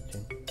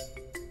everything.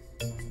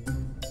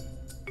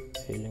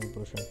 Healing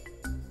potion.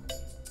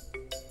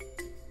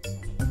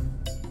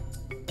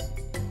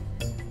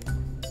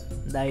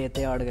 दाई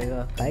यतै अड्केको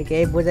खै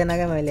केही बुझेन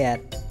क्या मैले यार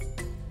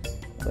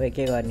खोइ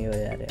के गर्ने हो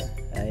यार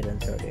आइरन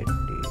सर्ट 80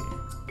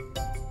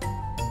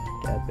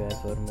 ट्याप यार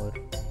फर मोर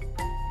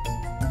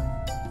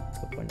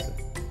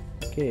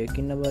के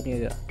किन्न पर्ने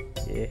हो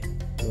ए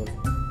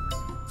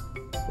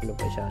ठुलो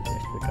पैसा हाल्छ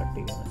यस्तो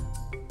टट्टिकेमा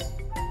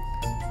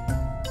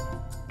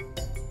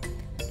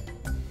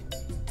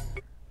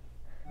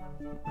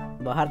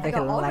बाहर त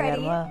खेल्न लागेर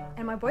म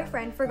and my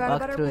boyfriend forgot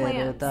about our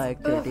plans.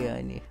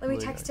 Let me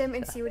text him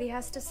and see what he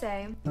has to say.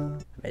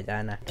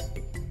 बेजाना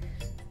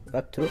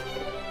walk through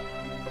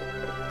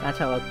कहाँ छ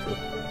walk through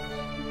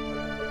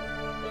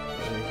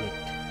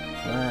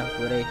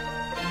पुरै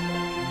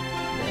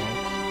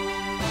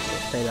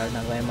त्यस्तै लड्न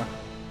गएँ म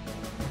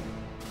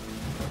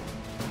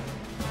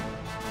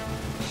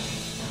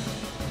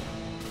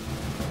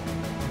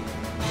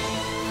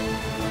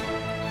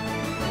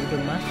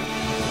युट्युबमा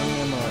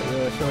यो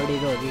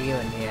सोडीको हो कि के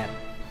भन्ने यार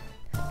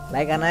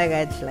लाइक आन है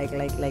गाइज लाइक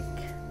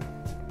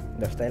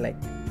जस्तै लाइक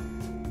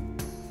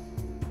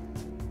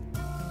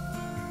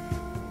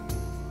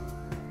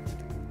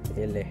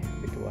यसले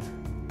बिटुवा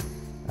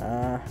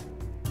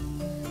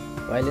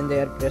अहिले त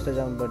यार प्रेस त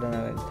जाउँ पर्दैन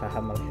थाहा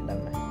मलाई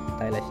लाउन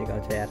तैँलाई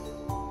सिकाउँछ यार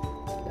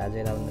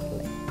लाजै लाउनु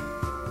तँलाई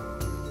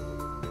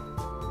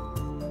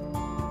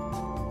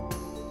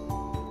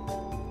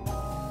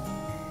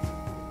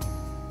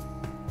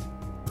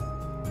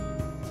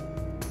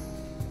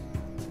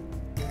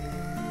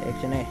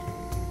एकछिन है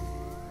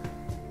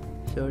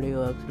सोडी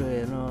वाकथ्रु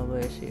हेर्नु अब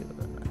यसै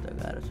गर्न त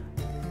गाह्रो छ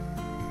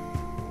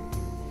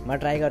म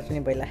ट्राई गर्छु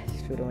नि पहिला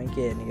सुरुमै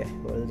के हेर्ने क्या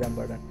होल जम्प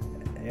बटन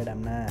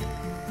एडाम्ना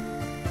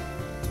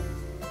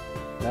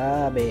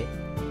बे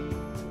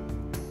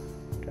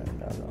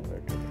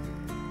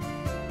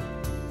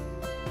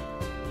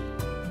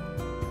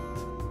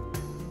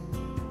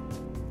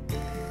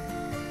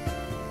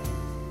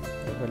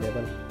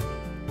लेभल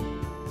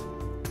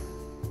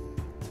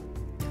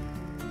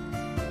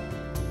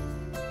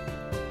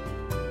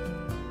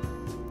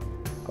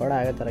कडा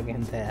आयो तर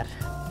गेम त यार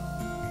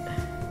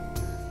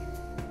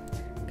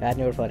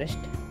कार्निभोर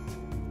फरेस्ट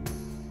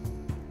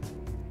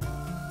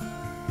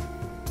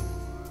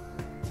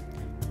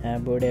यहाँ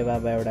बुढे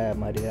बाबा एउटा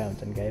मरिरहेको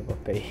हुन्छन् गाई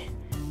पक्कै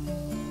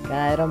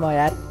कहाँ आएर म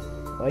यार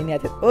होइन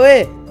आएको थियो ओए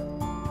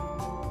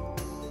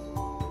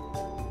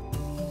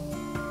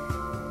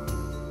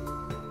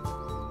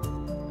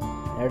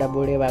एउटा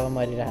बुढे बाबा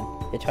मरिरहन्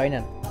ए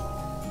छैनन्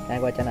कहाँ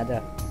गएछन् आज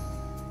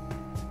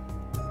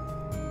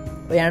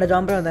ओ यहाँ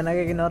जम्पै हुँदैन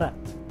कि किन र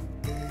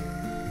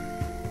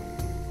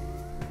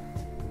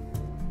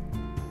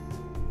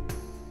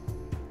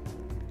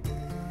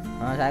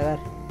सागर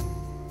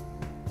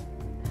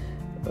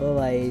ओ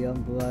भाइ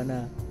जम्प भएन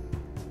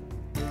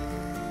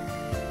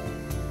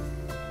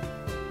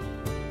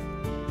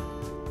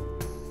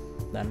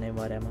धन्नै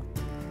मर्या म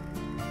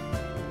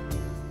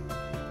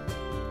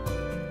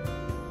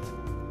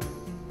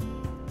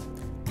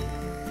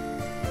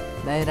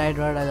दाइ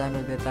राइडबाट जानु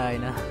त्यता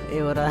होइन ए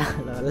हो र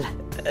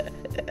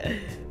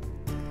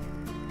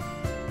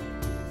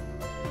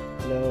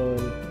ल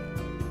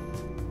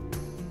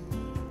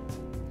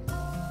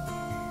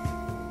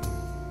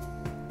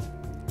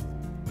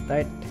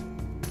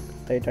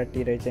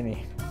टट्टी रहेछ नि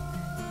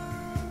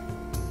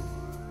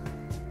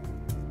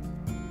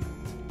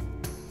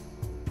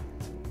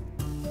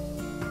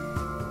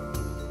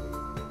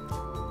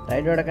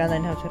राइडबाट कहाँ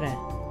जाने आउँछ र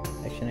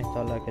एक्सन एक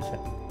तल के छ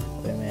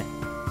ओए मैं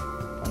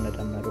तन्ने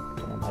तन्ना रुक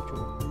तन्ना माचु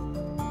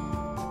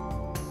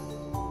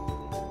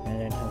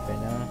मैं ठाउँ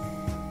छैन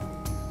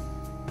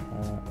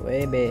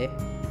ओए बे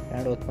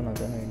काँड उत्पन्न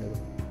हुन्छ नि यिनीहरू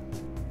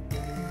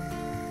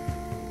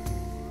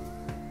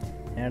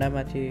याडा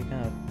माथि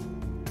कहाँ हो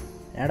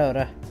याडा हो र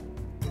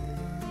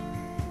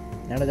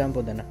याडा जानु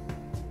पर्दैन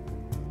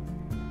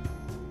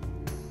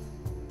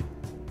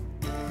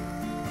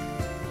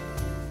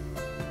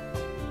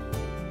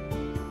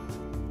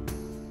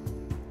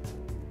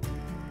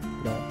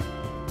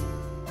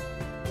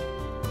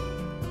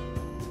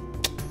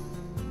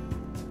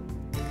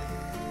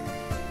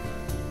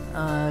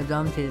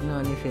जाम थिच्नु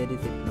अनि फेरि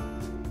थिच्नु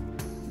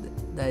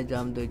दाइ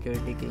जाम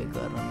दुईचोटि क्लिक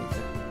गर्न मिल्छ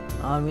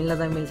मिल्न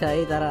त मिल्छ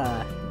है तर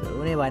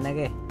हुने भएन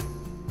के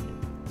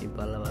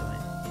बल्ल भएन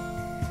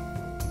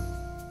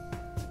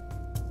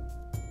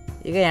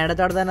इक यहाँ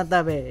चढ्दैन त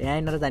अब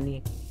यहीँनिर जाने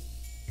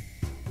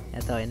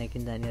यहाँ त होइन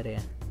किन जाने अरे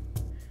यहाँ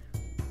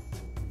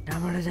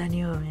कहाँबाट जाने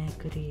हो यहाँ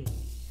कुरी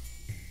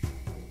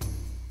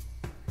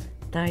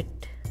टाइट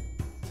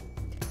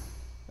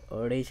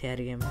ओडै स्याहार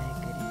गेम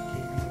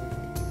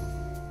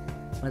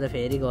म त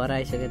फेरि घर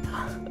आइसकेँ त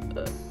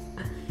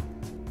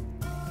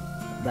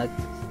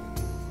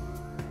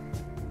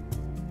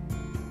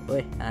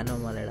ओए आनो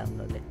मलाई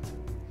राम्रोले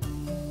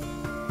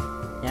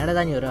यहाँबाट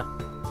जाने हो र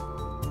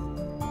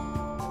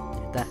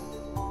यता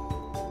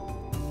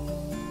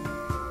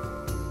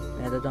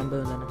यहाँ त जम्पै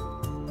हुँदैन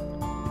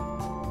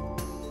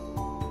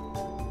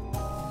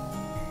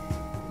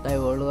दाइ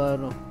होल्ड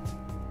गर्नु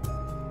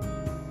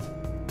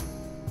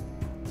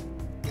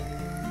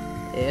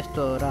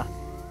यस्तो हो र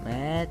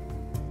म्याच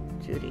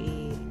चुरी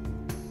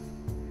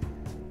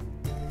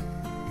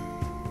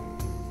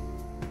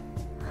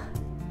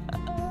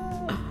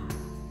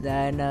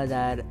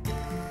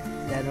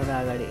जानु र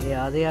अगाडि ए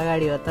अझै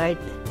अगाडि हो त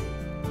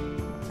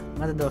म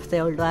त दोस्तै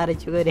उल्टो आएर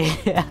छु गरे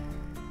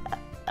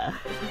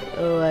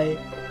ओ भाइ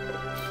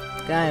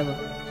कहाँ है म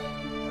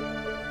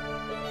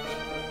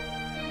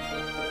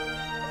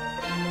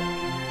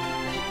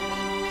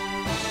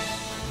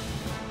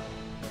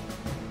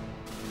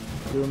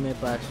रुमे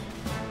पास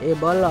ए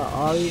बल्ल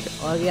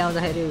अघि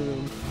आउँदाखेरि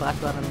पास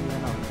गर्न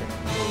मिल्दैन हुन्छ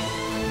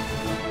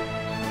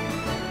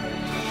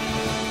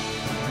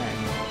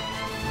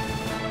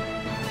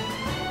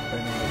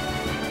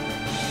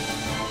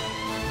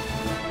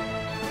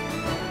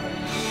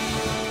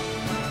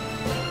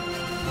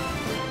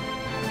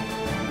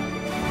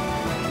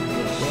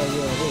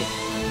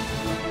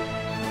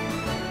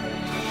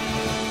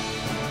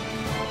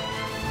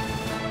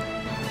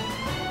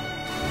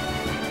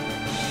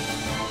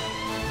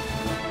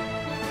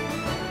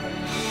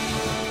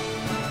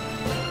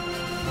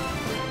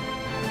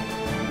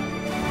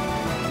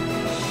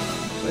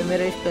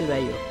मेरा स्पेल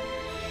भाई हो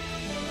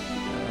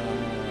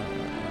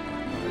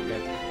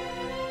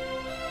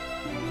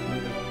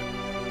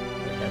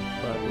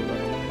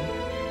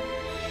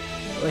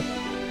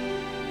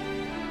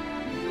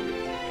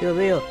क्यों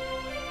भाई हो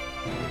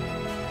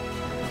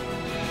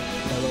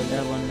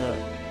बंद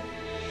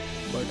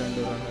बटन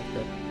दबाना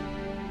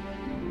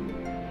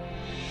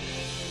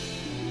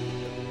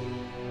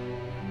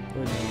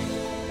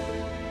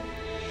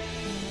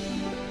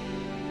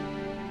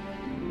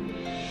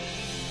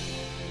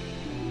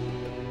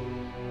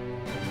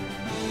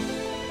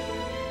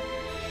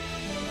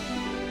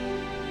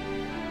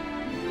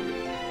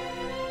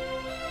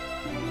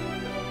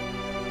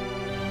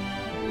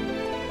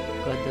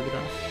cut the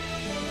grass.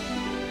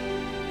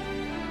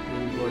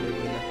 We'll body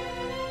with that.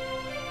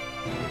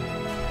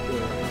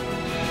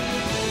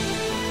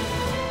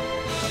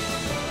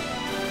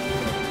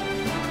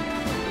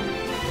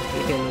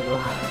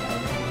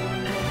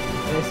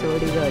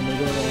 सोडी गर्ने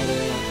के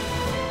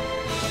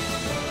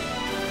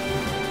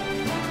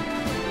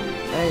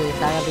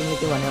सागा तिमी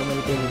त्यो भनेर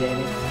मैले त्यो बुझाएँ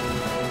नि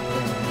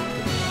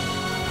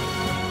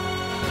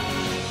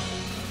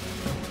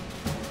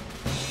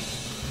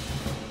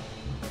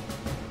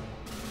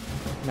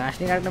घाँस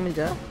नि काट्न मिल्छ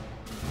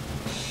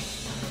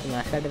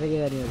घाँस काटेर के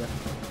गर्ने हो त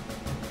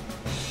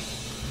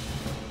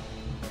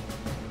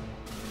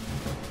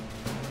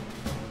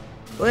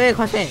ओए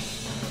खसे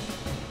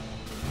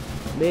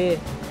बे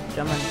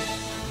चमन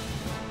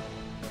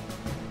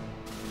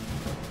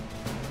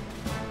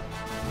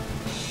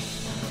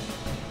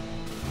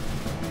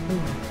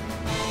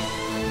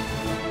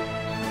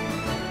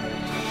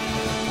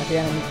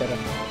yang ini cara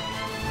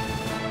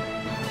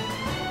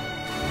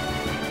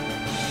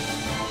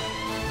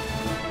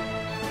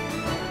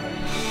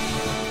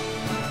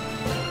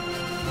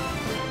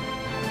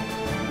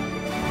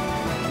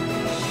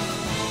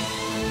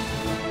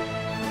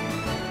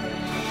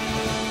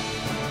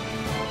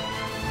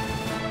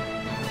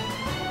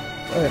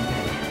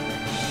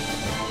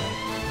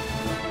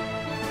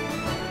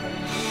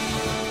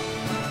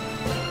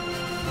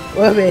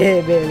oh be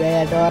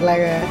डर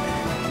लाग्यो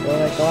ओ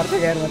डर छ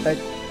यार म त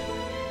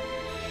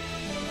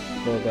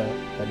होगा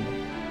करना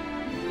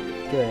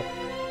क्यों है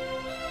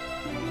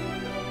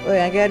ओए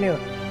यहाँ क्या नहीं हो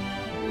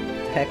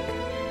हैक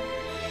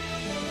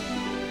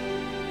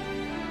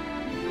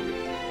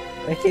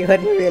ऐसे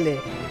करनी पहले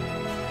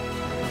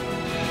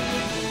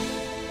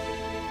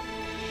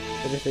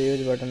Press the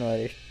use button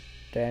while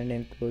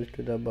standing close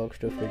to the box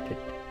to fit it.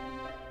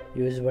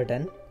 Use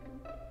button.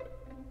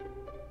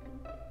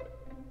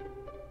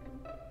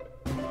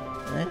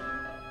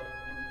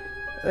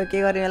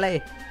 के गर्ने यसलाई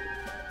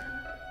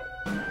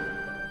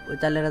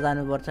उचालेर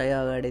जानुपर्छ यो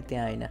अगाडि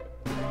त्यहाँ होइन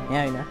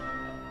यहाँ होइन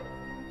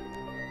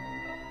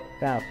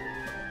कहाँ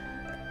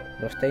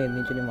जस्तै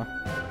हिँडिदिन्छु नि म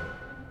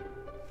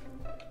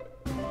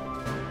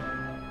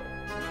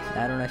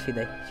जानु न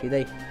सिधै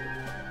सिधै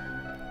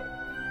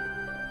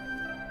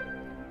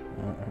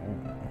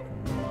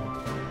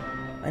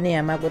अनि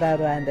यहाँमा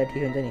कुराहरू आयो भने त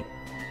ठिक हुन्छ नि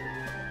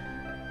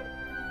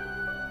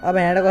अब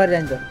यहाँबाट गएर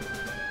जान्छ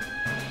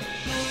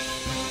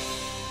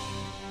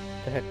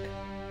Perfect.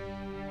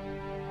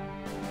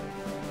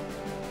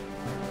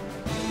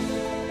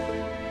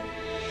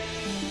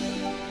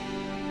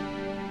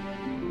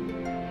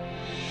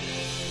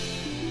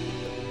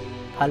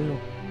 फाल्नु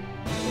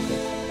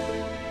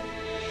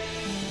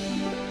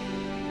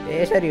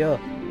यसरी हो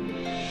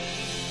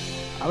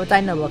अब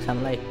चाहिन्न बक्स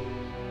हामीलाई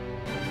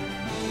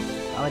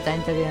अब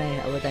चाहिन्छ कि नै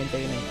अब चाहिन्छ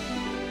कि नै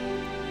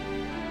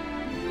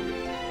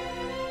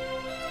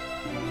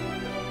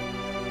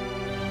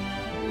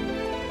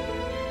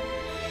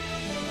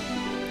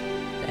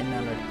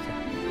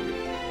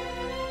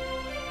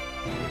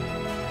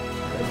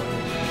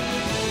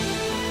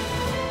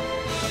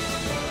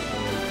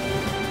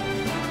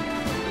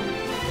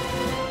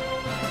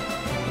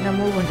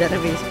move on jara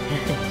base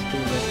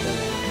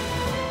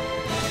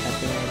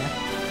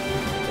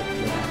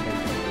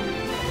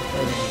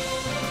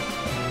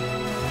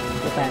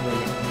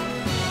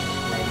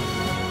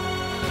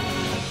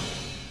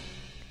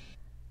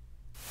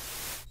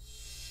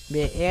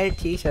बे एयर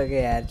ठीक छ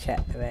के यार छ्या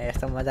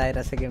यस्तो मजा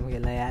आइरहेछ गेम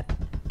खेल्न यार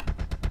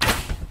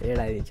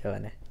एडाइदिन्छ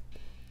भने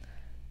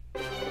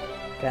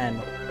can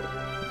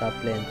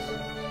top lanes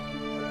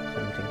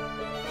something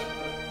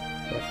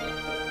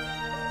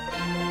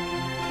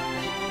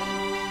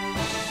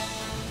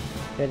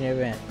can you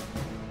win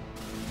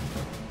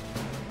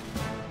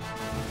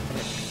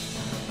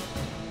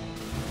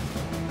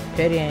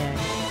फेरि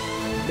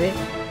बे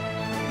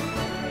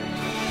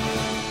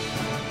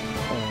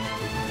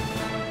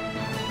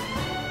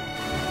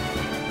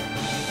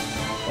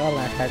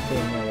Hola, hati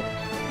ini.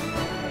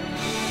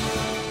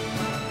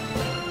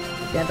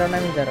 Yang tahu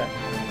nama cara.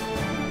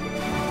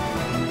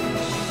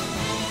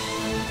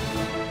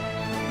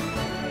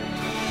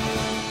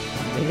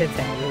 Dia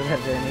tangguh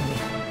saja ini.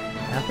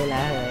 Apa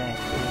lah?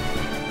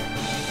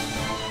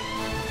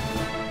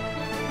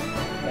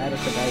 Baru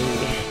sekali.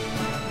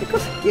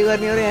 Ikut kira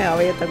ni orang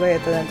awak yang tahu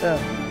itu nanti.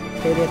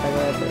 Feri tahu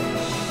itu.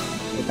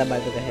 Kita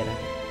baru dahera.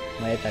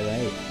 Mai tahu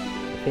ini.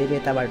 Feri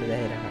kita baru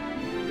dahera.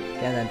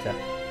 Yang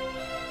nanti.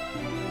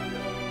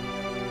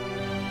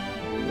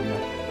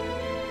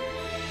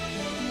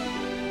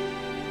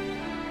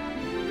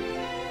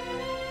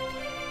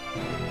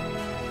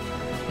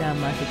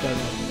 masih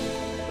kalau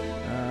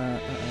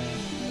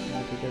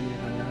masih kalau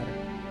nggak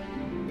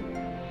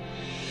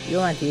yo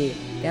masih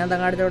yang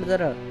tengah ada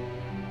terus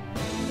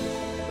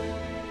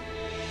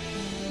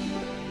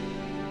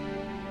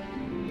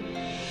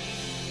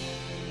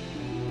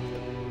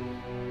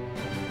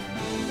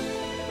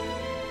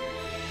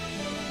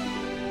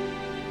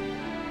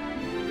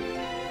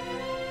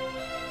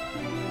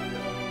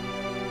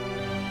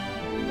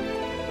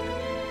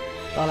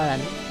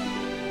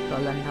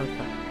tolan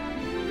harus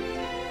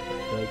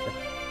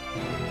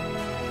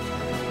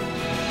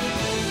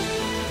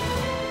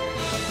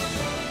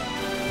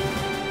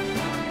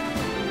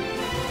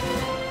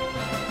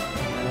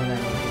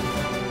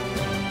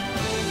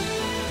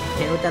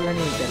utalan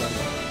ni utalan.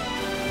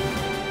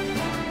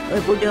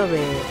 Oi putih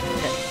be.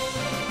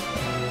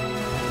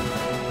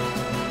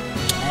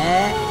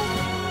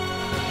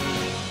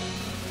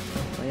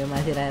 Oh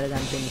masih raya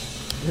ganti ni.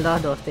 Lah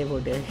doste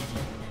putih.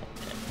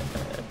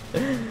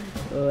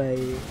 Oi.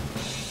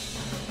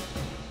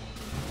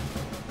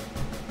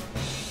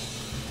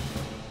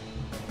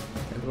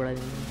 थोड़ा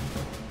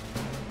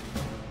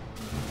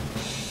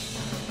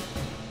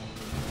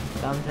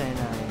काम था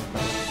ना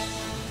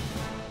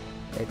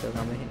एक तो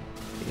काम है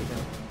ठीक है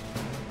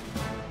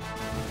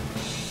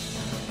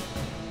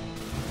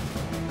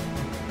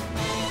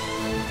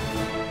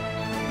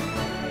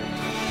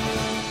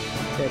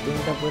सेटिंग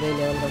का पूरे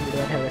लेवल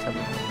कंप्लीट है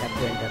सब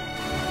एंटर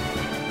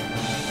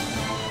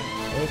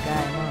एक है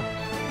ना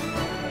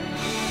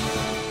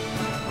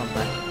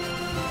कंपास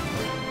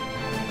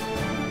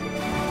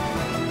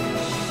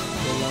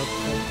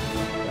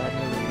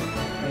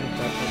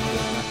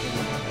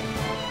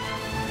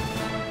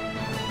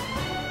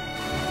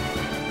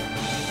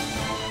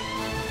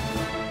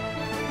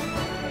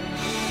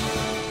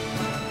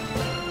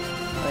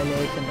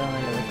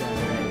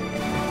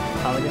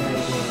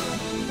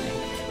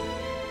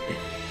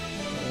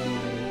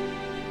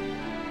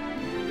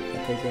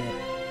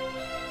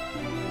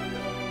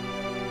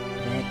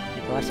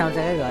वर्षा आउँछ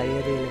क्या घर यो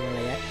रिलले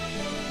मलाई यार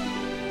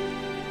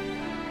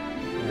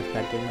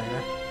स्टार्टिङमा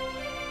होइन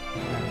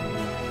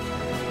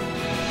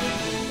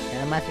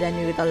यहाँ माथि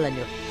जाने कि तल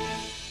जाने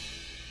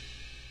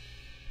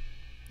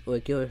हो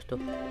के हो यस्तो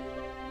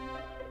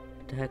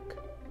the heck?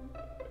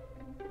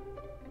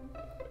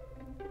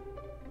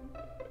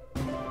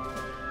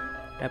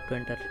 Tap to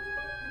enter.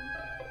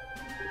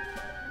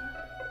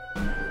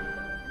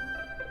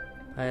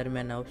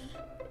 Fireman house.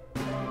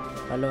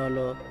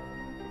 Hello.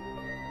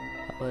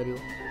 How are you?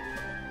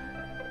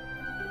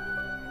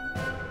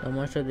 The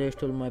monster they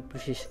stole my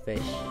precious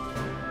fish.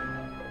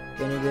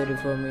 Can you get it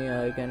for me?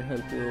 I can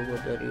help you.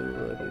 What are you?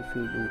 If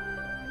you do,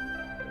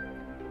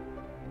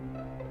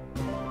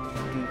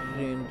 it is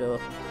in the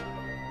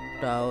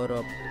tower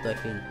of the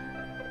hill.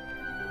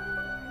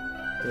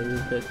 There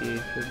is the key.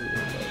 Should be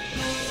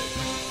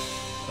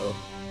oh,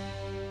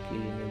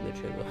 clean a bit.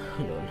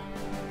 Lol.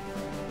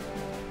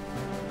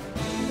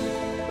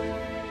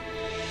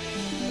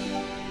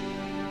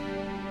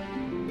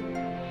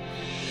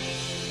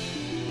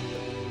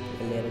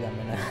 Lihat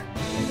gambarnya.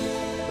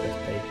 Terus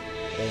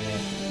kayaknya.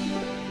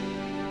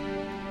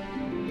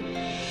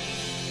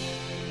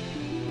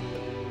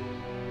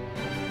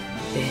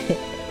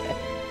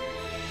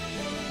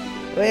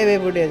 Weh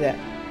bude aja.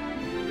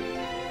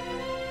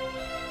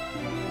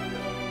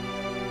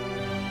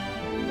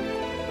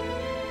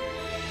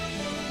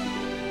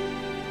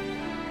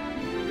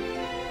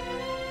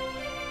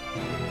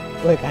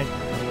 Weh kan.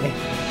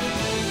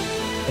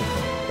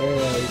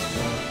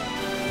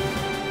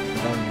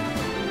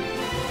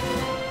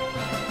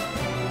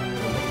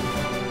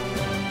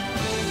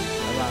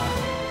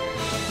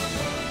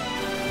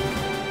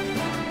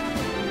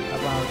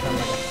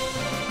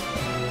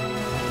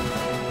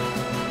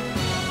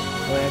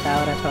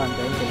 Tower restaurant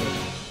going to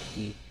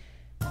be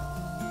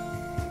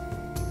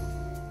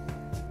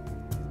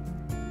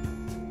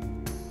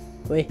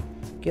weh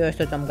kyo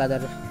yesto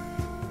chamkadar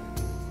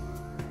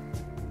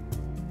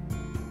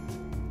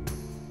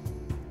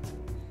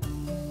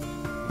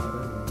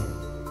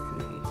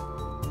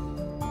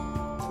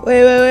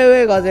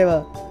weh gazeba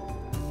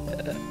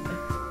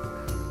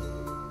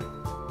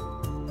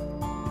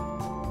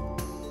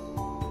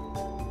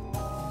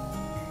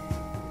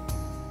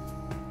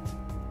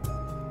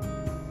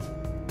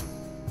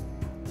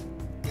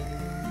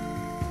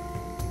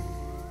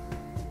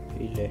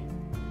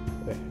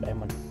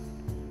diamond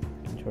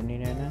छोड़नी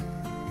नहीं ना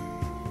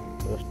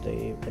दोस्त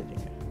ये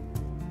भेजेंगे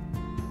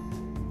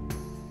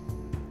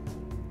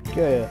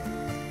क्या है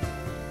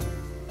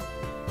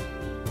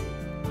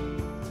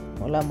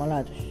मला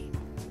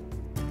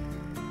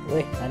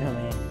वही आने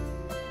में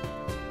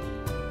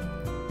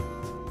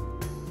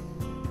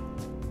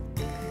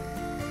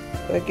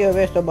क्या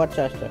वेस्ट तो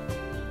बच्चा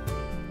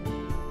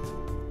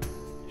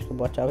इसको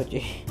बच्चा बच्ची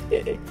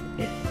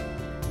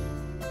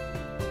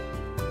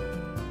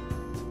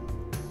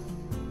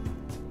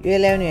यो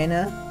ल्याउने हैन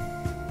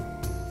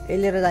ए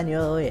लिएर जाने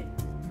हो ओए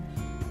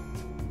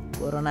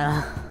कोरोना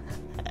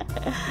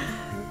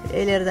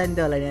ए लिएर जाने त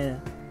होला नि हैन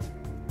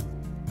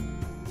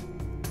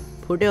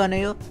फुट्यो भने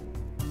यो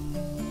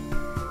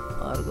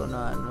अर्को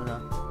नहाल्नु न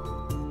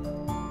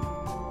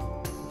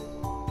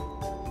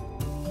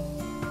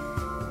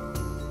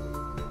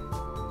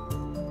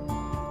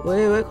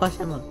ओए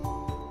खसेम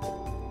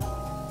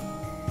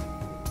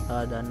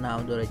धन्न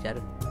आउँदो रहेछ यार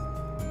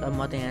अब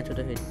म त यहाँ छु त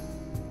फेरि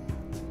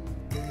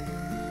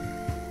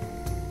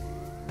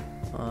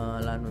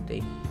लानु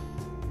त्यही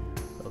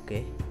ओके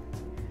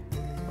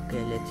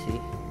लेट्स सी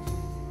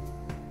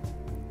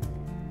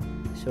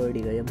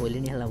सोडी गयो भोलि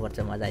नि खेल्न पर्छ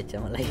मजा आइछ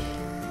मलाई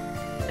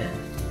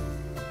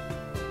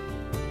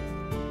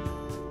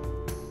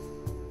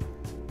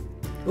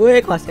ओए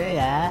खस्यो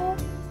यार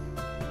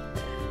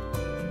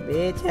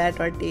बेचा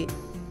 20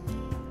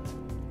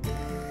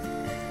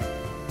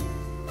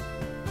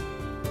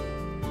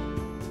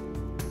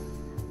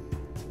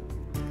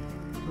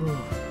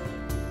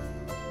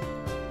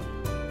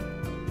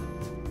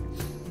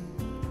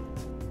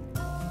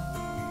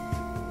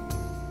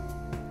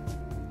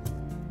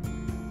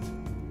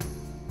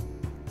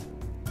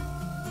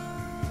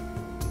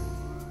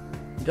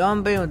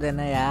 जम्पै हुँदैन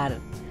यार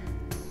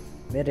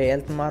मेरो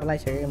हेल्थ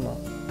मर्लाइसक्यो म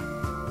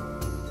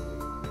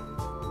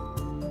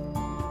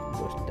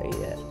कस्तै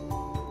यार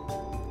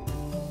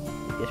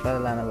यसबाट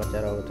लानुपर्छ र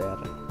अब त यार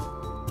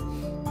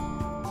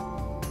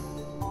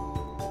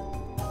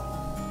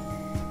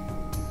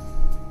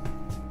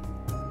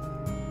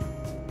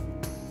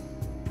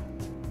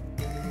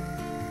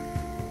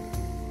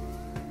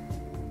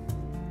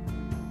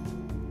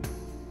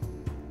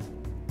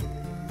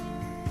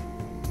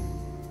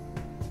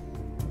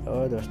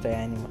Oh, दोस्त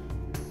anima.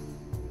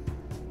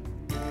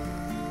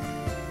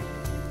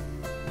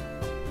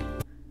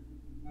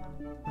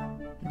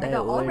 I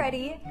got all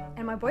ready,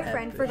 and my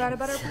boyfriend forgot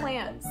about our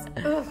plans.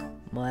 Ugh.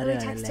 Let me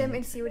text him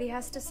and see what he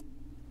has to say.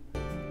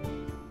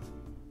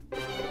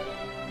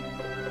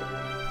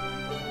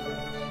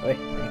 Oi,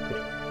 thank you.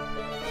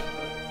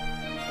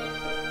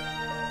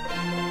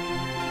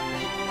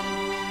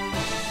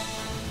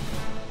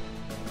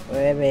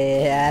 Oi, be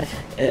yaar.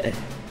 Eh,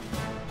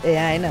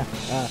 यहाँ हैन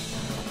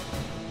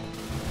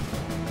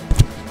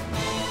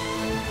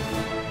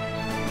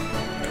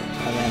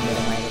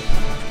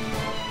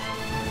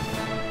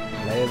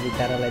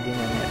बिचारालाई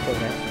दिने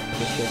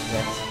यस्तो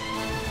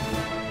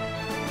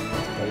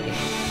चाहिए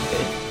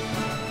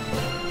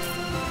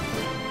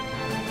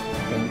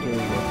thank you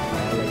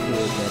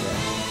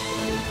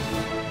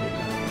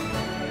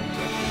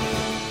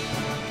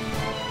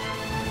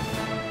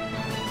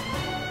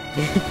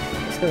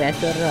इसको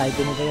वैसे और भाई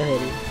नहीं देगा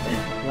फिर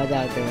मजा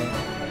आते में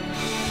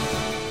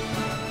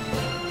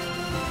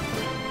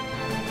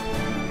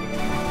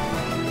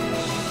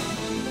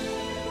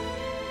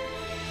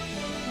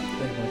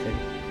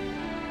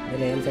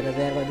मेरे हेल्थ से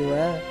तैयार कर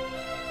दिया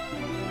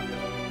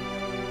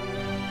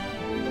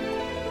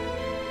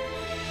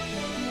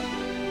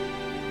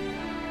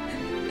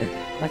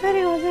पता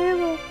नहीं वो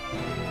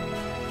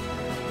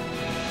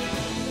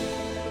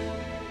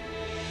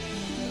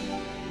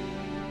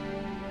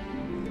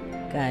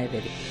क्या है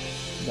तेरी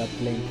the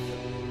plain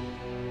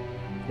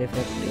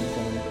reflecting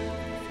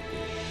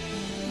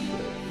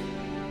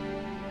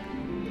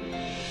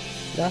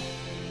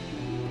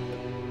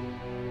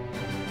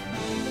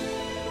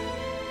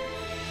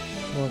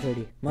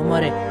मोसड़ी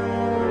मम्मारे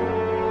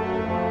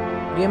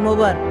game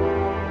over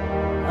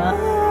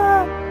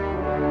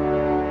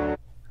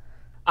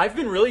I've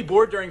been really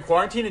bored during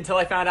quarantine until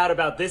I found out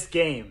about this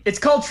game. It's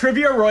called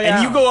Trivia Royale.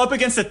 And you go up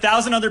against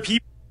 1,000 other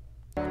people.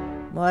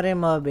 Mare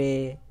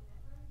mabe.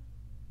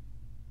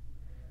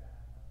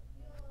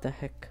 What the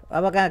heck?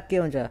 अब कहाँ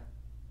क्यों जा?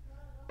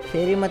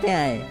 फेरी मत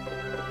आए.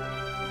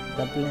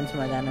 The planes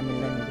में जाना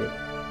मिलना नहीं दे.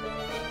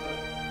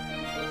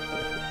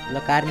 लो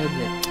कार नहीं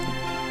दे.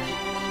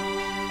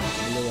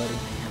 लो वाली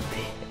यहाँ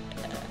पे.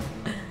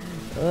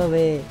 ओ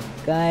बे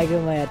कहाँ है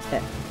क्यों मैं अच्छा?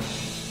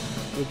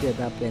 ये क्या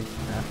था प्लेन?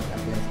 हाँ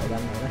प्लेन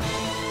सजाम होगा.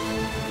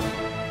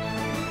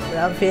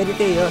 अब फेरी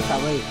तो यो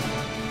सावई.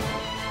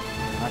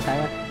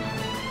 आटाया.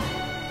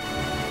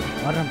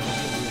 और ना.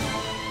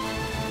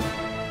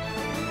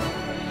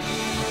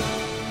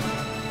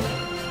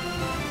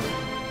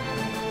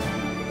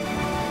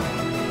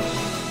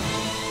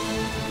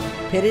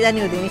 फेरी जानी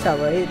होती नहीं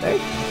सावई.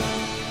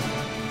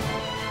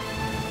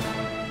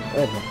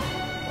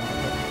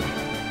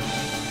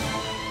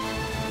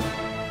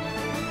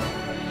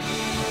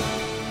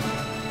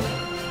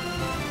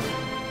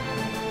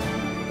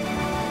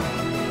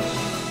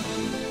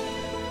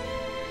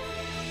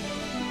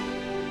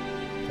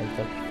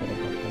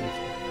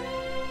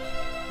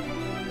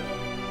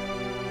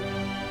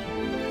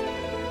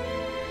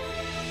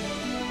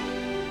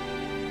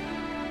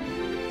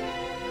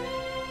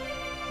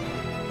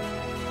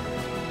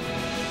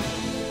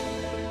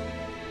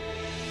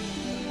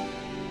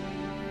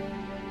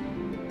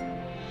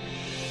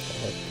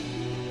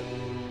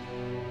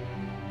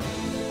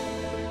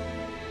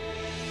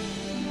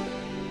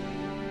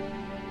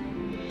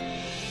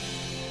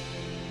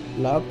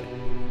 Locked?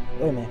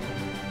 Wait a minute.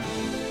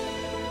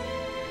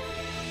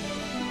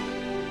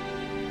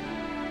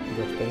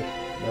 Just wait.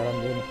 What I'm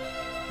doing.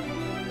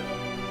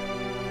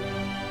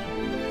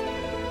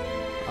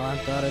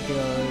 Authority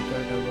or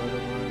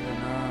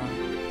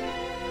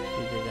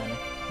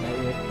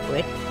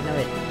wait. No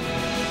wait.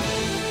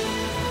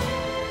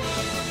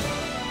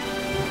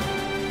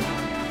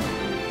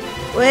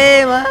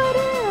 Wait,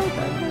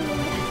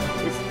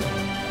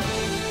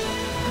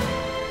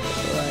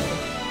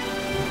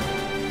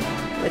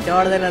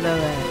 छोड़ देना था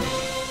मैं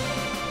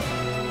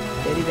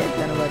तेरी बैठ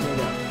करने बाद नहीं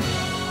जा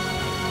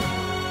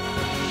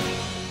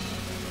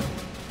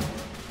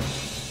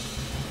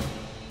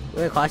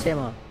वो खास है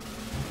माँ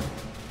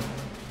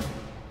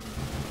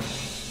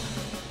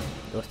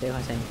दोस्ते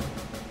खास है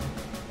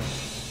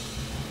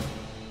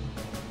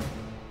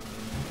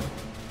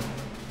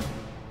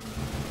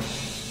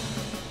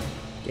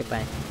के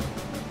पाए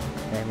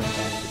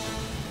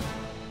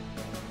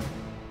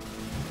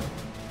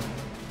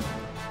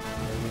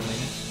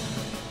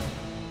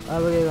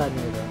अब ये बात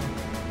नहीं होगा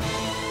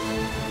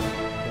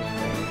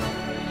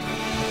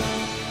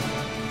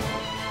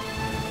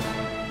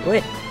ओए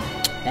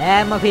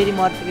मैं फेरी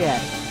मर गया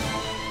यार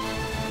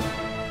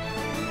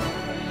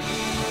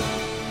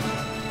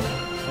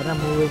karena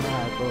मूवी में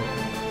aku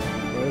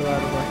कोई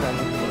और bahasa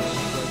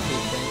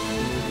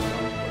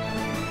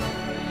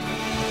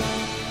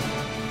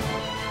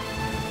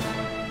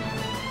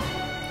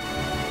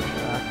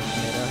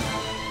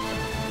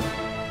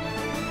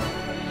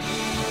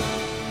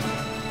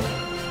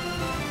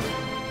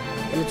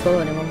छोड़ो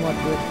नहीं मम्मा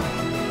तो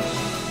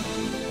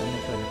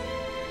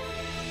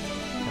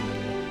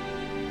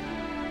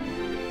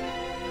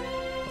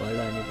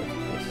वाला नहीं कुछ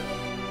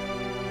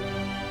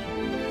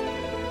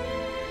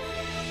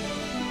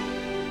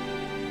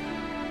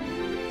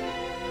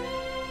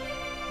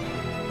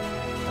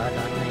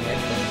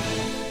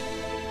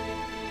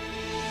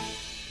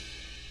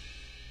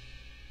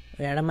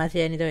ada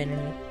masih ini tuh ini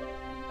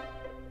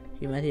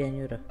si masih yang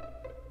nyuruh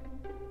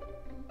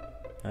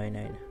oh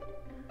ini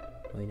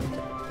oh ini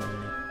tuh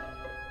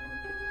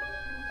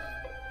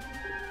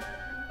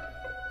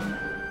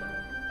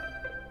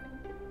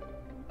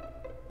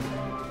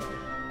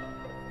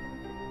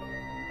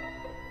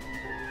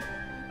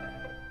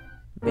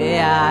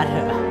Bear.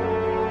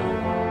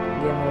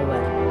 Game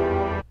over.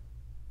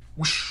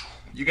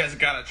 You guys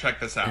gotta check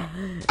this out.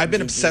 I've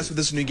been obsessed with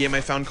this new game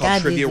I found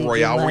called Trivia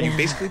Royale, where you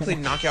basically play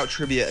knockout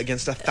trivia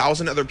against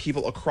 1,000 other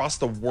people across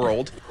the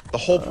world. The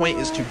whole point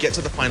is to get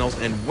to the finals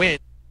and win.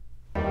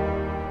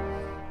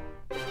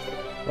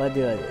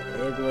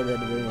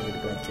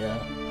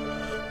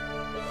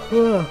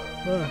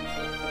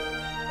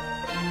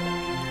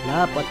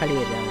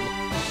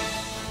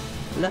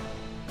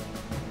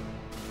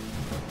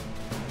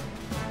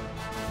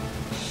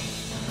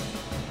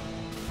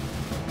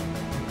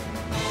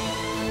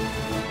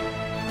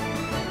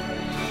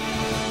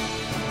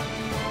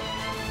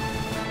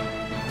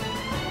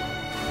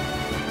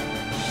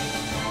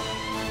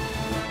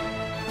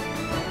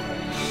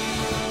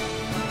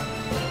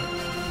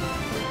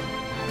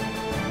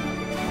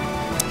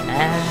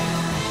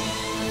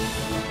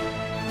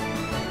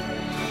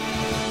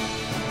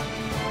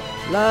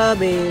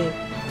 Lobby.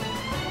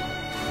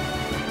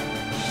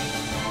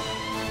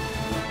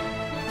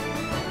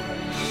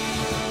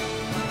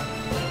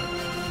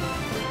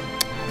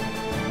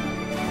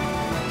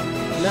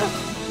 Lah,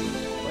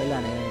 wala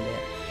na yun.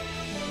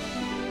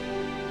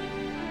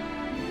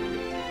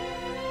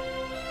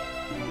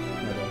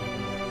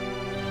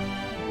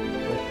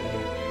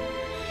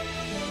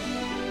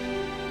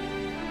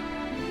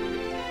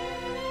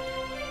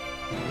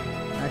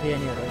 Nanti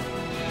yan yun.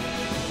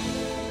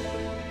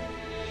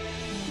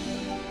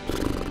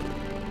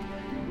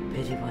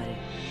 भेजी परे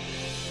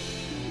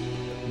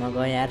म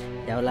गएँ यार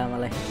झ्याउला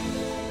मलाई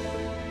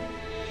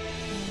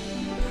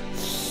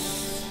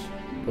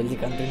भोलि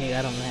continue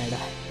गरौँ न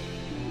एउटा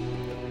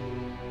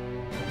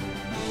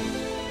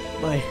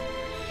ओइ